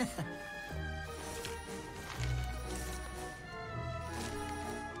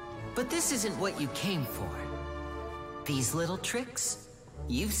 But this isn't what you came for. These little tricks,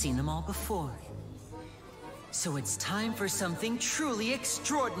 you've seen them all before. So it's time for something truly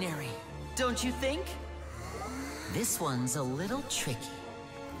extraordinary, don't you think? This one's a little tricky.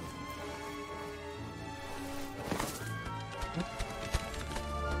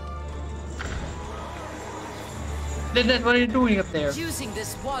 Lynette, what are you doing up there? Using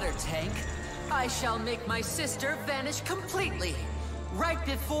this water tank, I shall make my sister vanish completely, right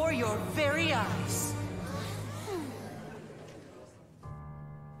before your very eyes.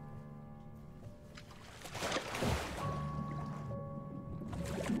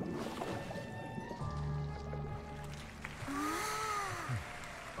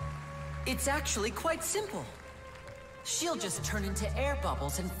 It's actually quite simple. She'll just turn into air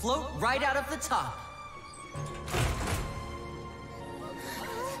bubbles and float right out of the top.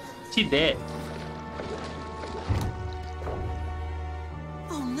 She did.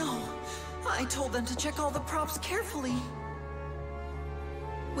 Oh no! I told them to check all the props carefully.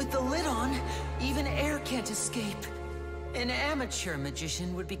 With the lid on, even air can't escape. An amateur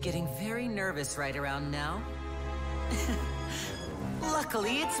magician would be getting very nervous right around now.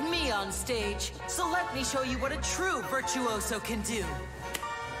 Luckily, it's me on stage, so let me show you what a true virtuoso can do.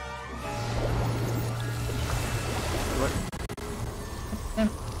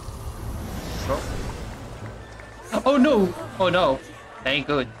 Oh no! Oh no! Thank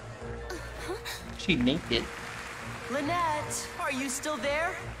good. She naked. Lynette, are you still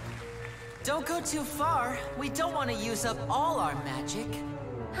there? Don't go too far. We don't want to use up all our magic.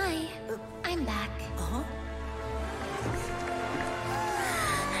 Hi, I'm back. Uh-huh.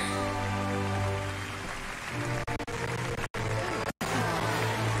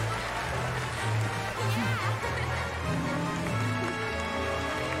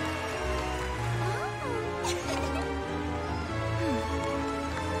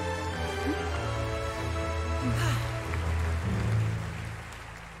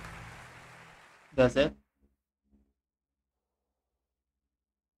 Does it?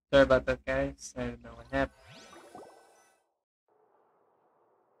 Sorry about that, guys. I don't know what happened.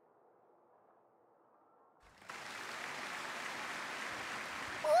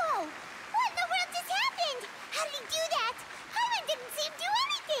 Whoa! What in the world just happened? How did he do that? Herman didn't see him do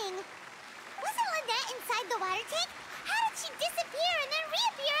anything. Wasn't Lynette inside the water tank? How did she disappear and then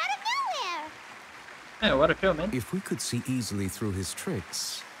reappear out of nowhere? Hey, what a show, man. If we could see easily through his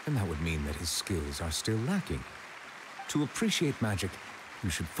tricks, then that would mean that his skills are still lacking. To appreciate magic,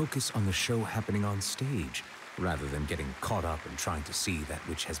 you should focus on the show happening on stage, rather than getting caught up in trying to see that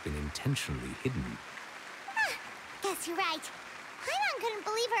which has been intentionally hidden. Guess you're right. Paimon couldn't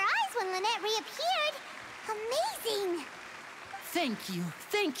believe her eyes when Lynette reappeared. Amazing!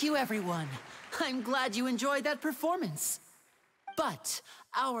 Thank you everyone. I'm glad you enjoyed that performance. But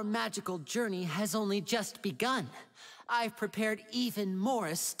our magical journey has only just begun. I've prepared even more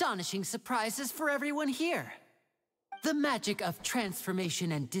astonishing surprises for everyone here. The magic of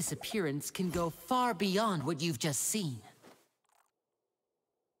transformation and disappearance can go far beyond what you've just seen.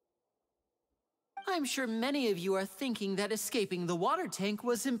 I'm sure many of you are thinking that escaping the water tank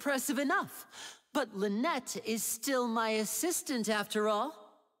was impressive enough, but Lynette is still my assistant after all.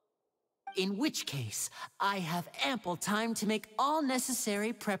 In which case, I have ample time to make all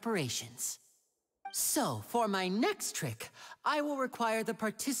necessary preparations. So, for my next trick, I will require the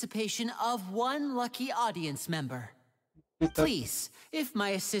participation of one lucky audience member. Please, if my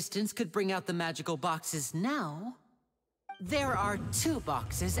assistants could bring out the magical boxes now. There are 2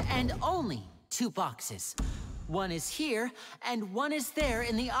 boxes and only 2 boxes. One is here and one is there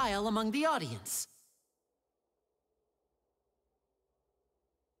in the aisle among the audience.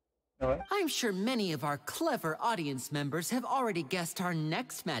 I'm sure many of our clever audience members have already guessed our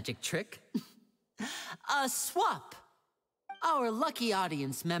next magic trick. A swap! Our lucky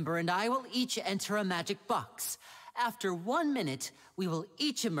audience member and I will each enter a magic box. After 1 minute, we will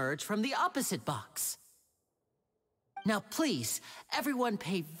each emerge from the opposite box. Now please, everyone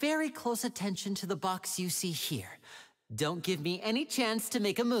pay very close attention to the box you see here. Don't give me any chance to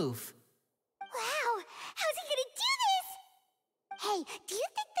make a move. Wow! How's he gonna do this? Hey, do you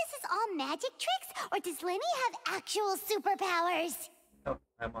think this is all magic tricks, or does Lenny have actual superpowers? Oh,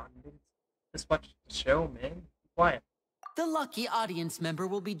 I'm on. Just watch the show, man. Be quiet. The lucky audience member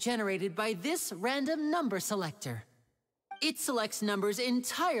will be generated by this random number selector. It selects numbers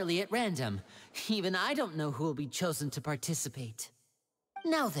entirely at random. Even I don't know who will be chosen to participate.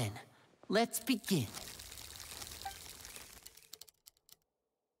 Now then, let's begin.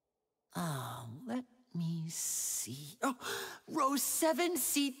 Let me see. Oh, row 7,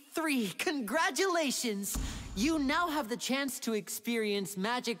 seat 3. Congratulations! You now have the chance to experience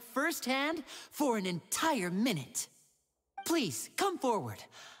magic firsthand for an entire minute. Please, come forward.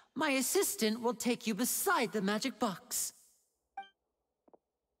 My assistant will take you beside the magic box.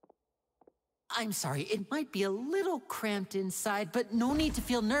 I'm sorry, it might be a little cramped inside, but no need to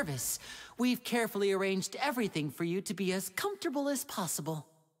feel nervous. We've carefully arranged everything for you to be as comfortable as possible.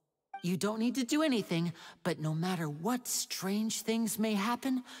 You don't need to do anything, but no matter what strange things may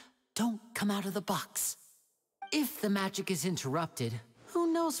happen, don't come out of the box. If the magic is interrupted,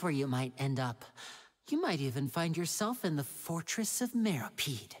 who knows where you might end up? You might even find yourself in the Fortress of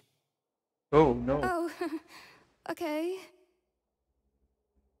Meropide. Oh, no. Oh, okay.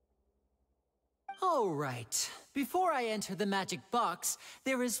 All right. Before I enter the magic box,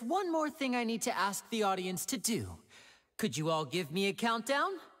 there is one more thing I need to ask the audience to do. Could you all give me a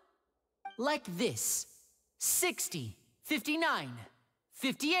countdown? Like this. 60, 59,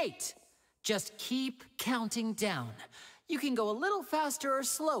 58. Just keep counting down. You can go a little faster or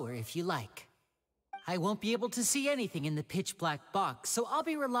slower if you like. I won't be able to see anything in the pitch-black box, so I'll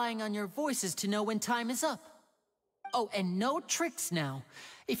be relying on your voices to know when time is up. Oh, and no tricks now.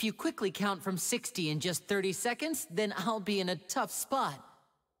 If you quickly count from 60 in just 30 seconds, then I'll be in a tough spot.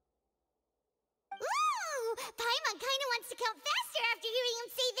 Ooh! Paimon kinda wants to count faster after hearing him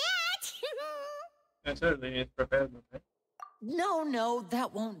say that! I certainly is prepared, okay? No,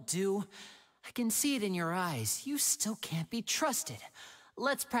 that won't do. I can see it in your eyes. You still can't be trusted.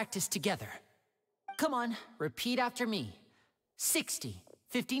 Let's practice together. Come on, repeat after me. 60,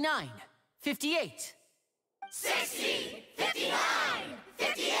 59, 58. 60, 59,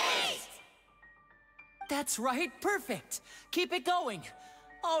 58! That's right, perfect. Keep it going.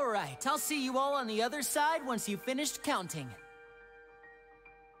 All right, I'll see you all on the other side once you've finished counting.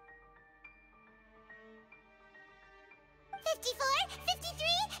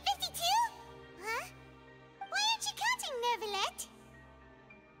 Huh? Why aren't you counting, Neuvillette?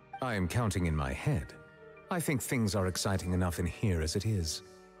 I am counting in my head. I think things are exciting enough in here as it is.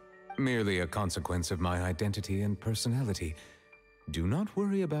 Merely a consequence of my identity and personality. Do not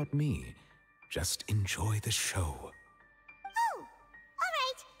worry about me. Just enjoy the show. Oh,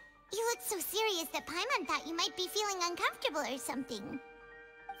 alright. You look so serious that Paimon thought you might be feeling uncomfortable or something.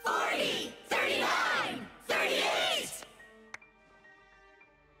 40, 39, 38!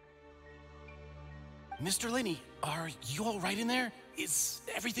 Mr. Linney, are you all right in there? Is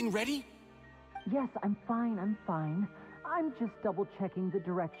everything ready? Yes, I'm fine. I'm just double-checking the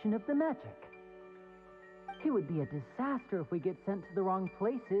direction of the magic. It would be a disaster if we get sent to the wrong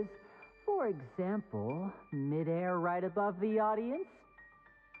places. For example, mid-air right above the audience.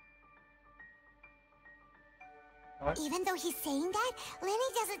 What? Even though he's saying that, Lenny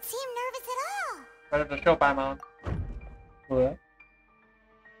doesn't seem nervous at all. Part of the show, Paimon. What?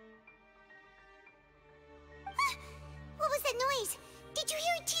 What was that noise? Did you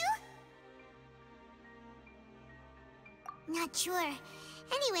hear it too? Not sure.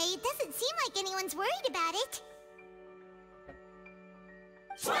 Anyway, it doesn't seem like anyone's worried about it.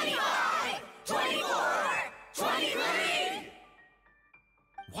 25! 24! 23!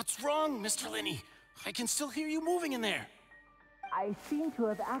 What's wrong, Mr. Linney? I can still hear you moving in there. I seem to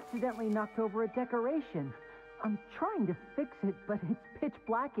have accidentally knocked over a decoration. I'm trying to fix it, but it's pitch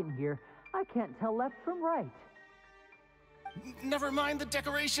black in here. I can't tell left from right. Never mind the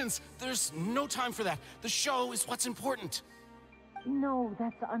decorations. There's no time for that. The show is what's important. No,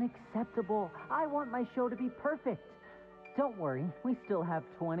 that's unacceptable. I want my show to be perfect. Don't worry, we still have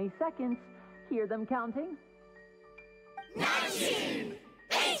 20 seconds. Hear them counting? 19!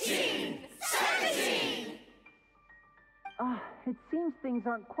 18! 17! It seems things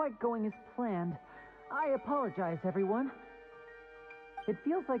aren't quite going as planned. I apologize, everyone. It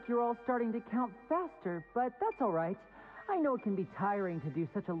feels like you're all starting to count faster, but that's all right. I know it can be tiring to do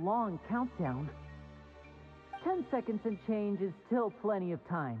such a long countdown. 10 seconds and change is still plenty of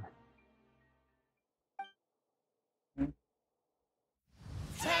time.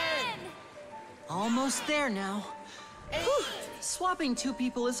 10! Almost there now. Whew. Swapping two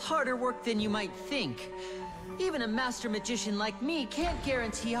people is harder work than you might think. Even a master magician like me can't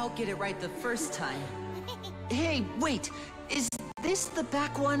guarantee I'll get it right the first time. Hey, wait! Is this the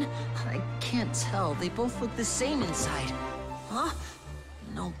back one? I can't tell. They both look the same inside. Huh?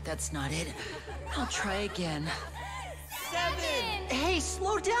 No, that's not it. I'll try again. 7! Hey,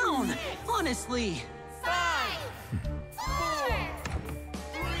 slow down! Honestly! 5! 4!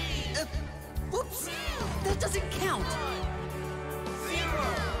 3! Whoops! That doesn't count! 0!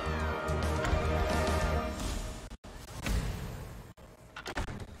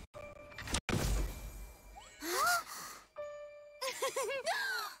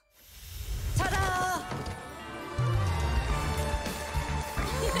 Ta-da!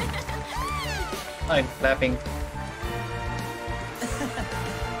 I'm clapping.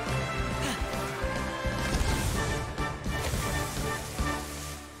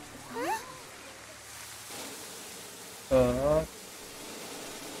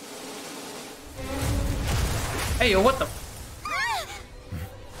 Hey, what the?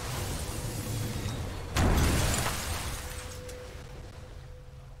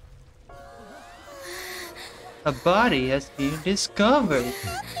 A body has been discovered.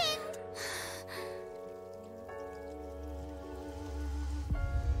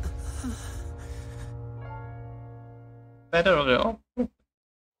 I don't know.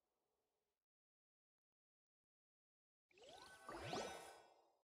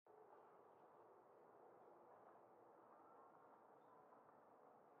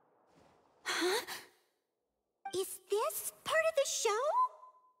 Huh? Is this part of the show?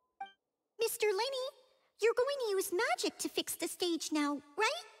 Mr. Lenny, you're going to use magic to fix the stage now,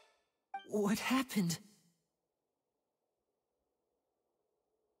 right? What happened?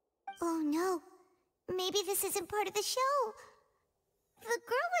 Oh no. Maybe this isn't part of the show. The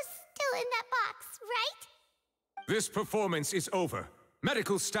girl was still in that box, right? This performance is over.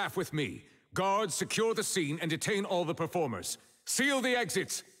 Medical staff with me. Guards, secure the scene and detain all the performers. Seal the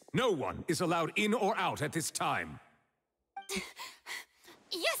exits. No one is allowed in or out at this time.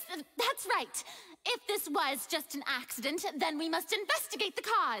 Yes, that's right. If this was just an accident, then we must investigate the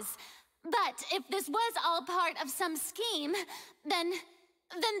cause. But if this was all part of some scheme, then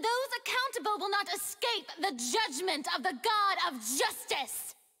those accountable will not escape the judgment of the God of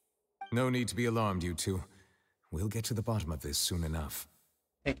Justice. No need to be alarmed, you two. We'll get to the bottom of this soon enough.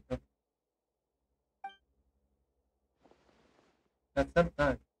 Thank you. That's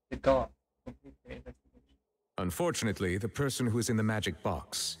sometimes the god. Unfortunately, the person who is in the magic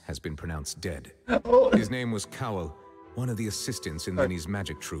box has been pronounced dead. Oh. His name was Cowell, one of the assistants in Lenny's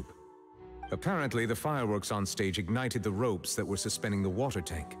magic troupe. Apparently, the fireworks on stage ignited the ropes that were suspending the water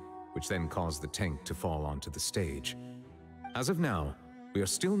tank, which then caused the tank to fall onto the stage. As of now, we are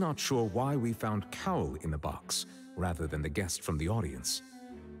still not sure why we found Cowell in the box, rather than the guest from the audience.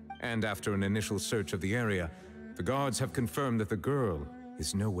 And after an initial search of the area, the guards have confirmed that the girl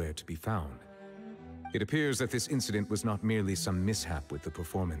is nowhere to be found. It appears that this incident was not merely some mishap with the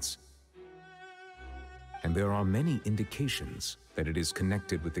performance. And there are many indications that it is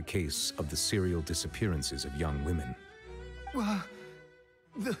connected with the case of the serial disappearances of young women.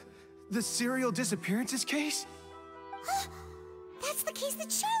 The serial disappearances case? That's the case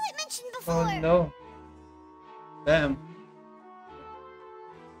that Charlotte mentioned before. Oh no. Damn.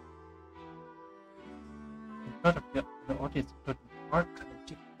 front of the audience, including Archon and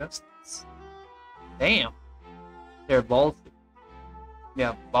Chief Justice. Damn. They're balls.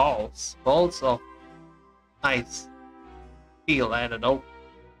 Yeah, balls. Balls of ice. Steel, I don't know.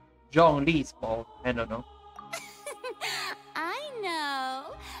 John Lee's ball, I don't know.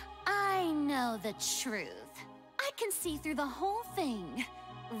 I know the truth. I can see through the whole thing.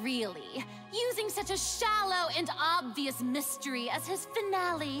 Really, using such a shallow and obvious mystery as his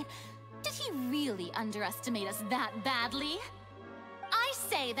finale. Did he really underestimate us that badly? I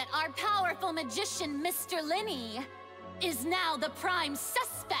say that our powerful magician, Mr. Linney, is now the prime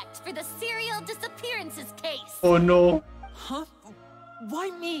suspect for the serial disappearances case. Oh no. Huh? Why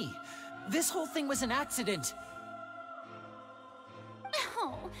me? This whole thing was an accident.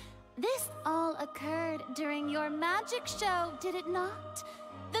 Oh, this all occurred during your magic show, did it not?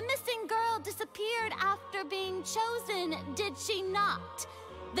 The missing girl disappeared after being chosen, did she not?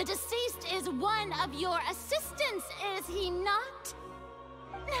 The deceased is one of your assistants, is he not?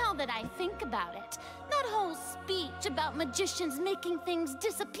 Now that I think about it, that whole speech about magicians making things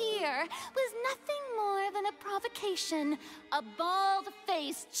disappear was nothing more than a provocation, a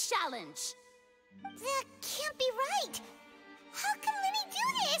bald-faced challenge. That can't be right. How can Linny do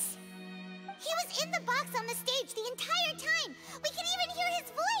this? He was in the box on the stage the entire time. We can even hear his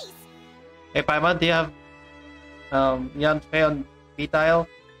voice. Hey Paimon, do you have Yan Fei on B-Tile?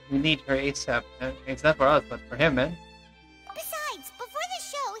 We need her ASAP, man. It's not for us, but for him, man. Besides, before the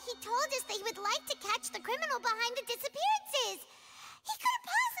show, he told us that he would like to catch the criminal behind the disappearances. He couldn't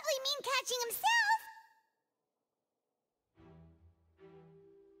possibly mean catching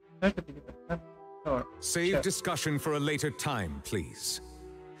himself. Sure. Save discussion for a later time, please.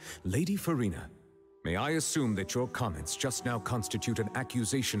 Lady Farina, may I assume that your comments just now constitute an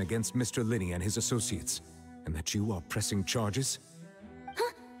accusation against Mr. Linney and his associates, and that you are pressing charges?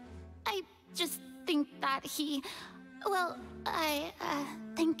 Huh? I just think that he... Well, I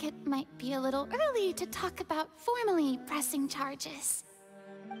think it might be a little early to talk about formally pressing charges.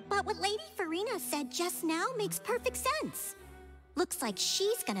 But what Lady Farina said just now makes perfect sense. Looks like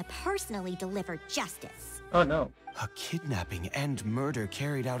she's gonna personally deliver justice. Oh no. A kidnapping and murder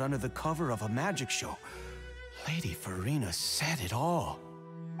carried out under the cover of a magic show. Lady Farina said it all.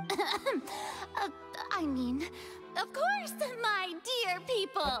 I mean, of course, my dear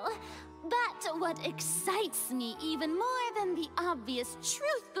people. But what excites me even more than the obvious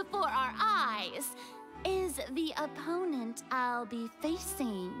truth before our eyes is the opponent I'll be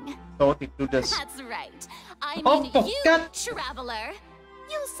facing. Don't include this. That's right. I Oh, mean, you, God. Traveler.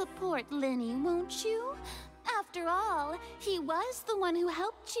 You'll support Linny, won't you? After all, he was the one who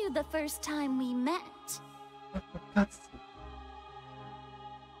helped you the first time we met.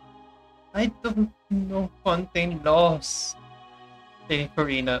 I don't know Fontaine laws. Lady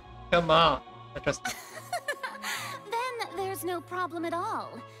Farina, come on. I trust you. Then there's no problem at all.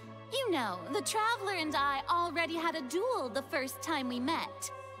 You know, the Traveler and I already had a duel the first time we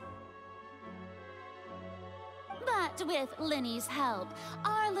met. But with Linny's help,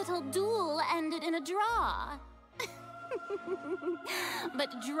 our little duel ended in a draw.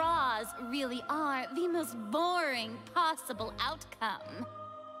 But draws really are the most boring possible outcome.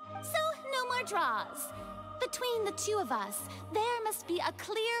 So, no more draws. Between the two of us, there must be a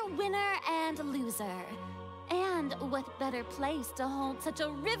clear winner and loser. And what better place to hold such a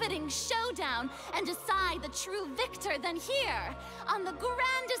riveting showdown and decide the true victor than here, on the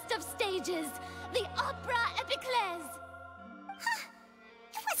grandest of stages, the Opera Epiclese. Huh.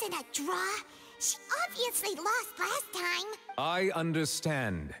 It wasn't a draw. She obviously lost last time. I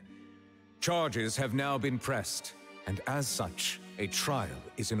understand. Charges have now been pressed, and as such, a trial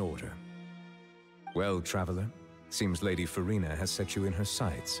is in order. Well, Traveler, seems Lady Farina has set you in her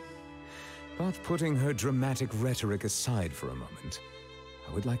sights. But putting her dramatic rhetoric aside for a moment,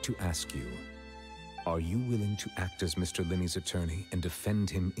 I would like to ask you, are you willing to act as Mr. Linney's attorney and defend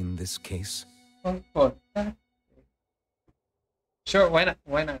him in this case? Oh, that. Sure, why not?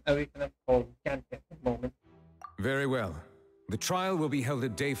 Why not? We can hold can't at the moment. Very well. The trial will be held a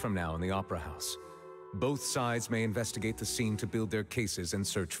day from now in the Opera House. Both sides may investigate the scene to build their cases and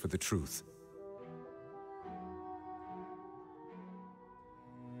search for the truth.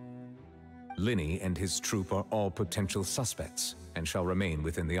 Linney and his troupe are all potential suspects and shall remain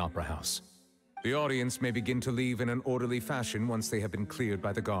within the Opera House. The audience may begin to leave in an orderly fashion once they have been cleared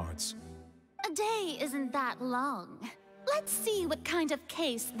by the guards. A day isn't that long. Let's see what kind of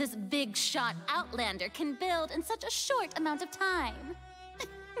case this big-shot Outlander can build in such a short amount of time.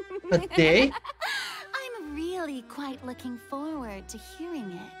 A day? I'm really quite looking forward to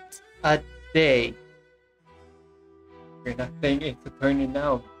hearing it. A day. You're not saying it's attorney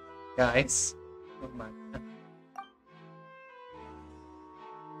now, guys. Oh my God.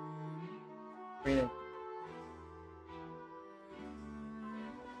 Really?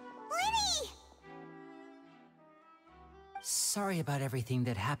 Lenny! Sorry about everything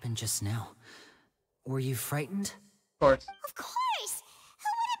that happened just now. Were you frightened? Of course. Of course! Who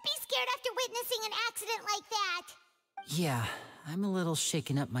wouldn't be scared after witnessing an accident like that? Yeah, I'm a little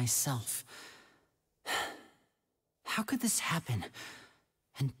shaken up myself. How could this happen?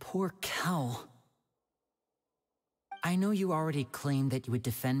 And poor Cal. I know you already claimed that you would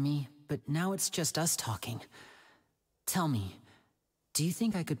defend me, but now it's just us talking. Tell me, do you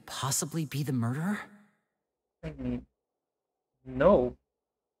think I could possibly be the murderer? I mean, no.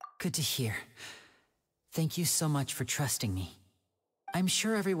 Good to hear. Thank you so much for trusting me. I'm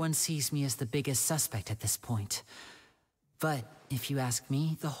sure everyone sees me as the biggest suspect at this point. But if you ask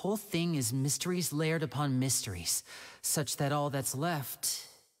me, the whole thing is mysteries layered upon mysteries, such that all that's left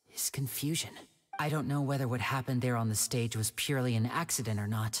is confusion. I don't know whether what happened there on the stage was purely an accident or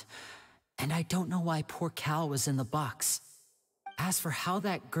not, and I don't know why poor Cal was in the box. As for how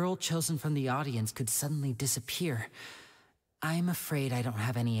that girl chosen from the audience could suddenly disappear, I'm afraid I don't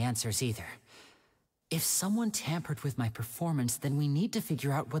have any answers either. If someone tampered with my performance, then we need to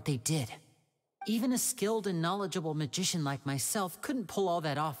figure out what they did. Even a skilled and knowledgeable magician like myself couldn't pull all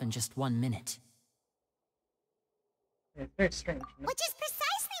that off in just 1 minute. It's very strange. No? Which is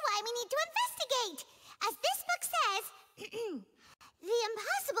precisely why we need to investigate. As this book says, the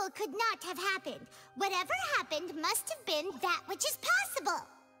impossible could not have happened. Whatever happened must have been that which is possible.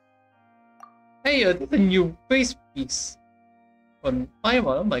 Hey, there's a new face piece on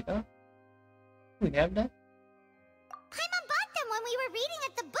Paimon. Oh my god. Do we have that? Paimon bought them when we were reading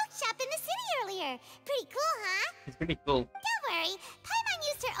at the bookshop in the city earlier. Pretty cool, huh? It's pretty cool. Don't worry. Paimon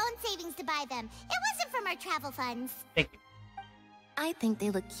used her own savings to buy them. It wasn't from our travel funds. Thank you. I think they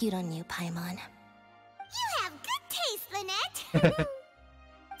look cute on you, Paimon. You have good taste, Lynette.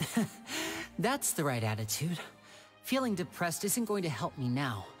 That's the right attitude. Feeling depressed isn't going to help me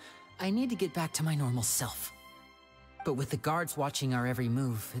now. I need to get back to my normal self. But with the guards watching our every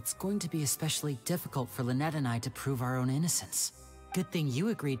move, it's going to be especially difficult for Lynette and I to prove our own innocence. Good thing you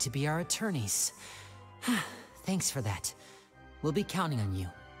agreed to be our attorneys. Thanks for that. We'll be counting on you.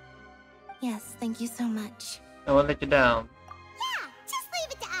 Yes, thank you so much. I won't let you down. Yeah, just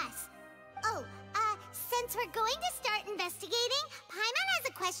leave it to us. Oh, since we're going to start investigating, Paimon has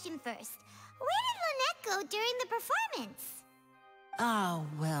a question first. Where did Lynette go during the performance? Ah,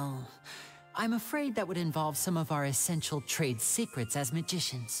 well, I'm afraid that would involve some of our essential trade secrets as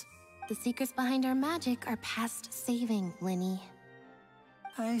magicians. The secrets behind our magic are past saving, Linny.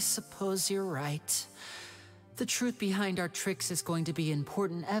 I suppose you're right. The truth behind our tricks is going to be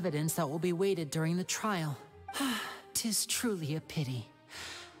important evidence that will be weighted during the trial. 'Tis truly a pity.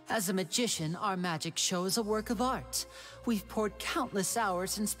 As a magician, our magic show is a work of art. We've poured countless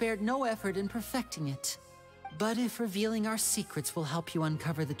hours and spared no effort in perfecting it. But if revealing our secrets will help you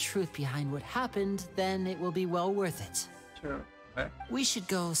uncover the truth behind what happened, then it will be well worth it. Sure. Right. We should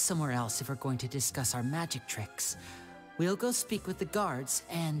go somewhere else if we're going to discuss our magic tricks. We'll go speak with the guards,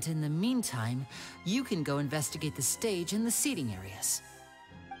 and in the meantime, you can go investigate the stage and the seating areas.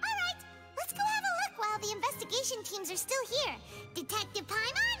 Alright, let's go have a look while the investigation teams are still here. Detective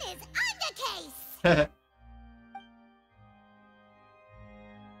Paimon is on the case!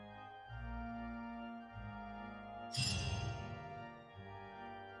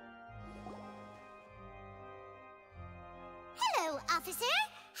 Hello, officer.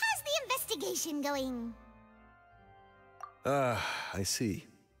 How's the investigation going? I see.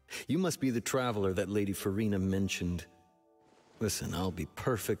 You must be the traveler that Lady Farina mentioned. Listen, I'll be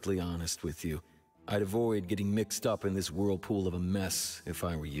perfectly honest with you. I'd avoid getting mixed up in this whirlpool of a mess if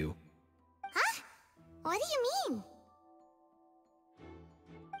I were you. Huh? What do you mean?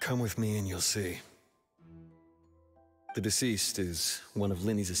 Come with me and you'll see. The deceased is one of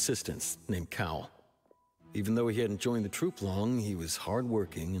Linny's assistants, named Cal. Even though he hadn't joined the troupe long, he was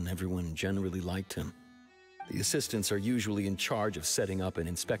hardworking and everyone generally liked him. The assistants are usually in charge of setting up and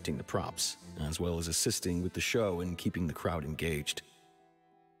inspecting the props, as well as assisting with the show and keeping the crowd engaged.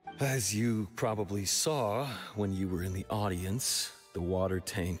 As you probably saw when you were in the audience, the water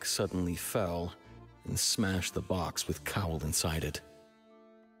tank suddenly fell and smashed the box with Cowl inside it.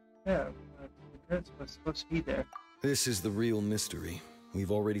 Yeah, the girls were supposed to be there. This is the real mystery.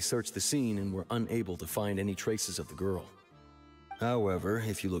 We've already searched the scene and were unable to find any traces of the girl. However,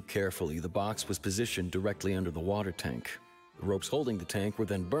 if you look carefully, the box was positioned directly under the water tank. The ropes holding the tank were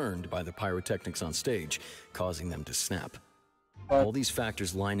then burned by the pyrotechnics on stage, causing them to snap. All these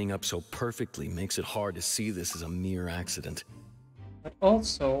factors lining up so perfectly makes it hard to see this as a mere accident. But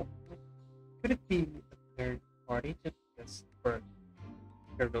also, could it be a third party just because for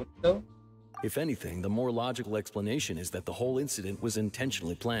the rope though? If anything, the more logical explanation is that the whole incident was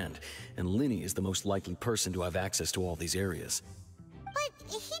intentionally planned, and Linny is the most likely person to have access to all these areas. But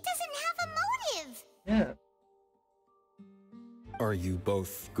he doesn't have a motive. Yeah. Are you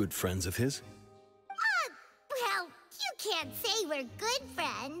both good friends of his? Well, you can't say we're good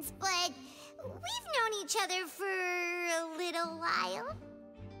friends, but we've known each other for a little while.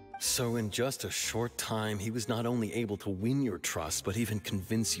 So in just a short time, he was not only able to win your trust, but even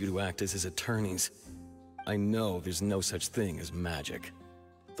convince you to act as his attorneys. I know there's no such thing as magic.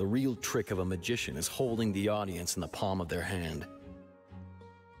 The real trick of a magician is holding the audience in the palm of their hand.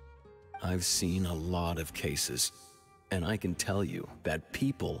 I've seen a lot of cases, and I can tell you that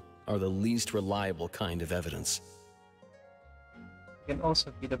people are the least reliable kind of evidence. Can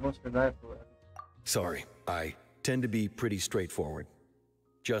also be the most reliable. Sorry, I tend to be pretty straightforward.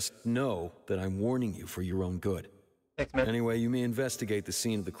 Just know that I'm warning you for your own good. Thanks, man. Anyway, you may investigate the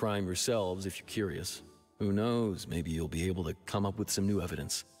scene of the crime yourselves if you're curious. Who knows, maybe you'll be able to come up with some new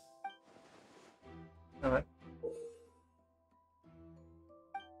evidence. Alright.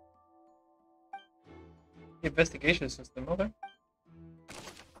 Investigation system, okay.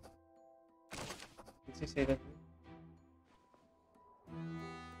 Did you say that?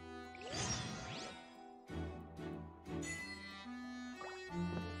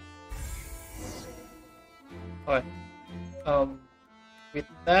 Alright. With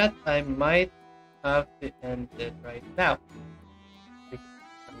that, I might have to end it right now.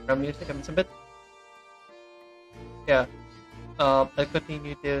 From music, I'm a bit. Yeah. I'll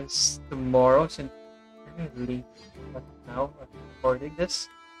continue this tomorrow since I'm really late now. I'm recording this.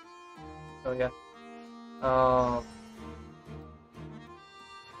 So yeah.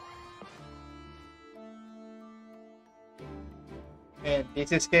 And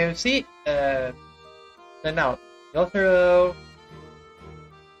this is KFC. Then out. Yotaro.